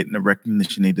out here getting the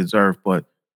recognition they deserve. But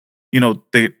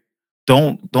they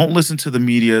don't listen to the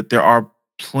media. There are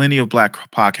plenty of Black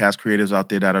podcast creators out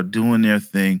there that are doing their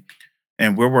thing,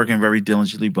 and we're working very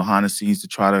diligently behind the scenes to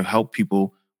try to help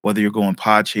people. Whether you're going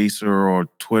Podchaser or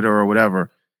Twitter or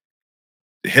whatever,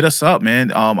 hit us up,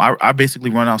 man. I basically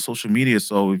run our social media,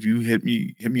 so if you hit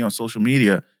me on social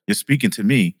media, you're speaking to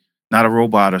me, not a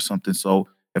robot or something. So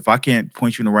if I can't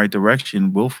point you in the right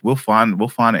direction, we'll find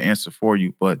an answer for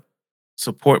you. But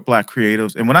support Black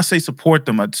creatives, and when I say support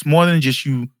them, it's more than just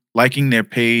you liking their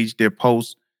page, their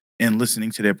posts, and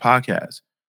listening to their podcast.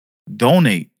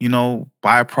 Donate,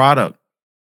 buy a product.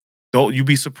 Don't you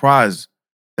be surprised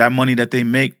that money that they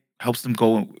make helps them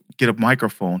go get a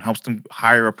microphone, helps them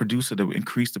hire a producer to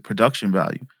increase the production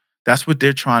value. That's what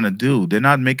they're trying to do. They're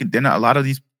not, a lot of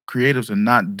these creatives are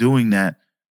not doing that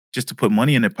just to put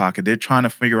money in their pocket. They're trying to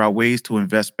figure out ways to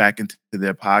invest back into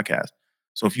their podcast.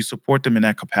 So if you support them in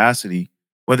that capacity,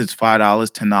 whether it's $5,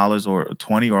 $10, or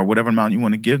 20, or whatever amount you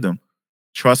want to give them,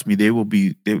 trust me, they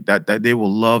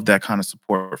will love that kind of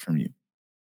support from you.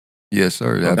 Yes,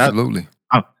 sir. So Absolutely.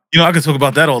 I could talk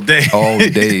about that all day. All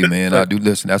day, man. I But do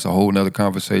listen. That's a whole nother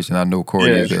conversation. I know Corey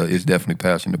yeah, is definitely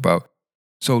passionate about.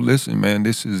 So listen, man,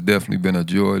 this has definitely been a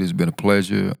joy. It's been a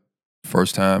pleasure.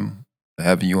 First time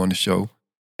having you on the show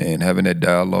and having that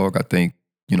dialogue. I think,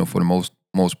 for the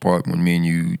most part, when me and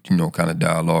you, kind of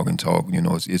dialogue and talk,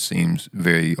 it seems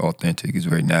very authentic. It's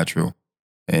very natural.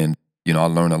 And, I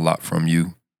learn a lot from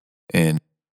you. And,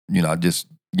 I just,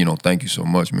 thank you so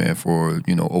much, man, for,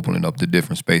 opening up the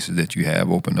different spaces that you have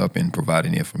opened up and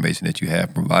providing the information that you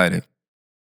have provided.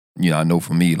 I know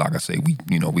for me, like I say, we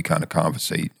kind of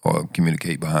conversate or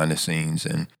communicate behind the scenes.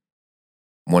 And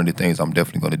one of the things I'm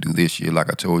definitely going to do this year, like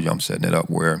I told you, I'm setting it up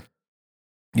where,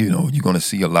 you're going to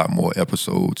see a lot more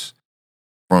episodes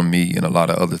from me and a lot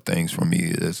of other things from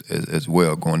me as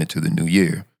well going into the new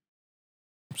year.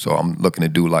 So I'm looking to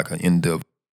do like an end of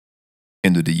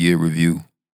the year review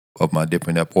of my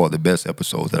different or the best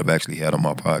episodes that I've actually had on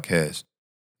my podcast.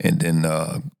 And then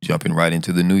jumping right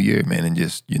into the new year, man, and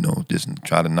just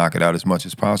try to knock it out as much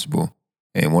as possible.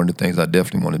 And one of the things I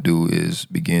definitely want to do is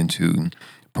begin to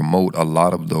promote a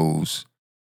lot of those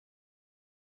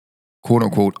quote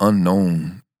unquote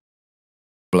unknown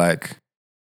Black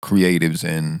creatives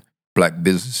and Black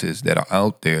businesses that are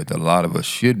out there that a lot of us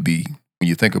should be, when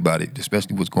you think about it,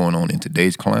 especially what's going on in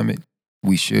today's climate,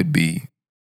 we should be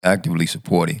actively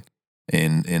supporting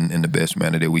in the best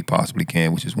manner that we possibly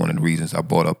can, which is one of the reasons I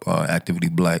brought up Actively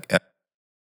Black.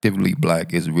 Actively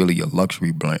Black is really a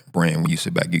luxury brand when you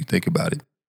sit back and you think about it.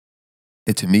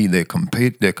 And to me, they're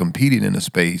competing in a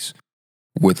space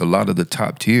with a lot of the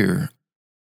top tier,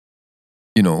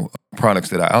 products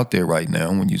that are out there right now.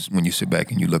 When you sit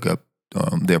back and you look up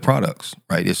their products,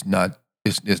 right? It's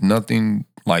nothing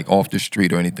like off the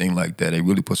street or anything like that. They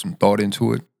really put some thought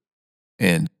into it,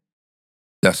 and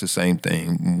that's the same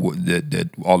thing that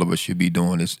all of us should be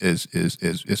doing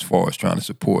as far as trying to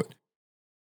support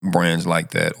brands like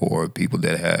that or people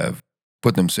that have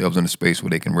put themselves in a space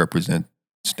where they can represent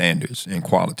standards and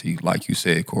quality, like you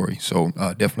said, Corey. So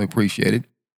definitely appreciate it.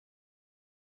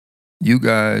 You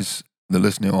guys, the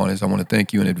listening audience, I want to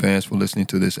thank you in advance for listening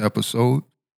to this episode.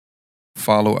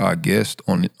 Follow our guests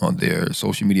on their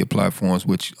social media platforms,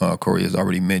 which Corey has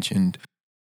already mentioned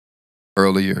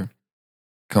earlier.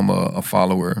 Become a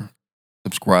follower,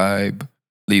 subscribe,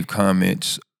 leave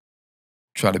comments,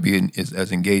 try to be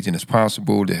as engaging as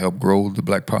possible to help grow the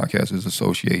Black Podcasters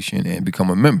Association and become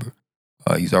a member.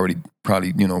 He's already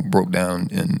probably, broke down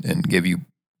and gave you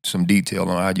some detail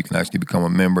on how you can actually become a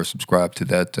member, subscribe to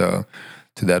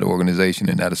that organization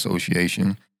and that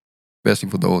association, especially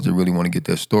for those that really want to get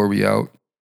their story out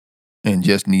and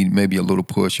just need maybe a little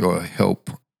push or help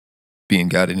being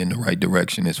guided in the right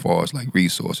direction as far as like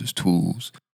resources,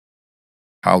 tools,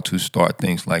 how to start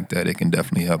things like that. It can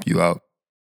definitely help you out.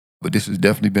 But this has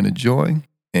definitely been a joy.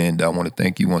 And I want to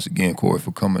thank you once again, Corey,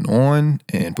 for coming on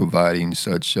and providing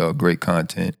such great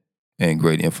content and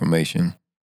great information.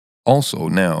 Also,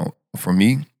 now, for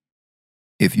me,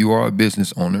 if you are a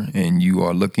business owner and you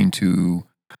are looking to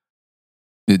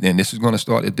and this is going to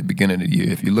start at the beginning of the year.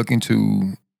 If you're looking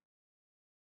to,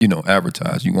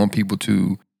 advertise, you want people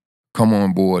to come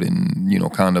on board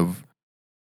and, kind of,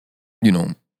 you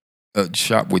know,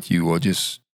 shop with you or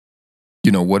just,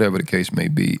 whatever the case may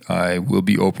be, I will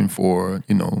be open for,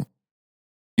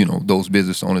 those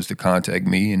business owners to contact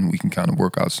me, and we can kind of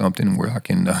work out something where I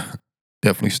can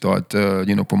definitely start,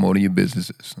 promoting your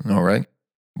businesses. All right.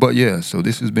 But yeah, so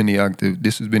this has been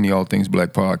the All Things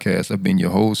Black podcast. I've been your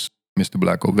host, Mr.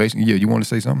 Black Ovation. Yeah, you want to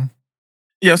say something?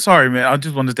 Yeah, sorry, man. I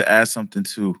just wanted to add something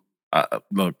too.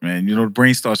 Look, man, the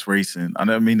brain starts racing. I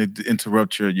don't mean to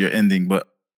interrupt your ending, but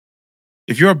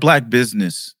if you're a Black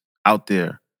business out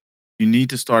there, you need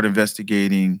to start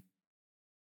investigating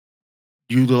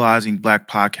utilizing Black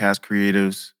podcast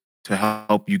creatives to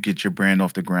help you get your brand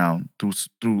off the ground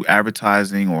through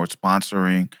advertising or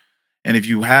sponsoring. And if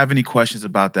you have any questions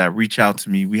about that, reach out to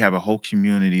me. We have a whole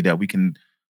community that we can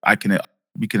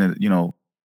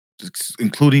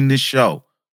including this show,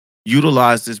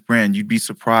 utilize this brand. You'd be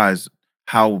surprised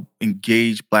how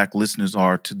engaged Black listeners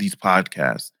are to these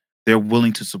podcasts. They're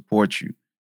willing to support you.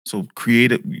 So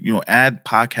add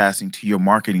podcasting to your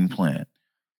marketing plan.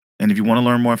 And if you want to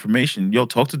learn more information,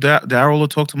 talk to Daryl or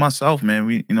talk to myself, man.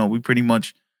 We pretty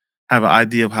much have an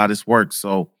idea of how this works.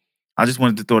 So I just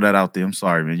wanted to throw that out there. I'm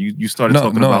sorry, man. You started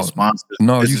talking about sponsors.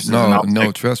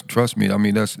 Trust me. I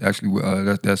mean, that's actually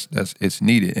that's it's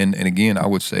needed. And again, I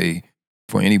would say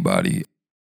for anybody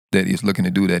that is looking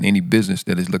to do that, any business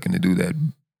that is looking to do that,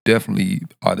 definitely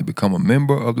either become a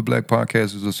member of the Black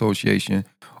Podcasters Association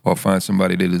or find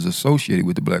somebody that is associated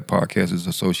with the Black Podcasters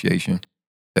Association.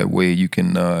 That way you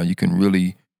can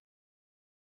really,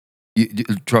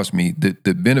 trust me,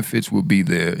 the benefits will be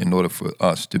there in order for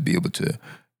us to be able to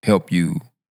help you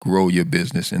grow your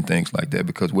business and things like that.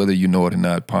 Because whether you know it or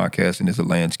not, podcasting is a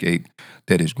landscape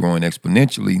that is growing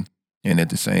exponentially. And at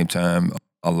the same time,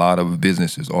 a lot of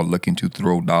businesses are looking to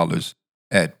throw dollars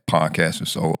at podcasters.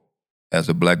 So as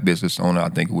a Black business owner, I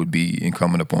think it would be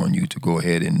incumbent upon you to go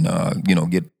ahead and,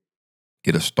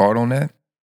 get a start on that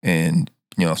and,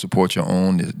 support your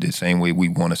own the same way we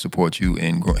want to support you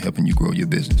in helping you grow your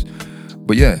business.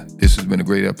 But yeah, this has been a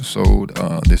great episode.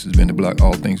 This has been the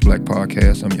All Things Black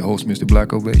podcast. I'm your host, Mr.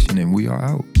 Black Ovation, and we are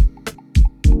out.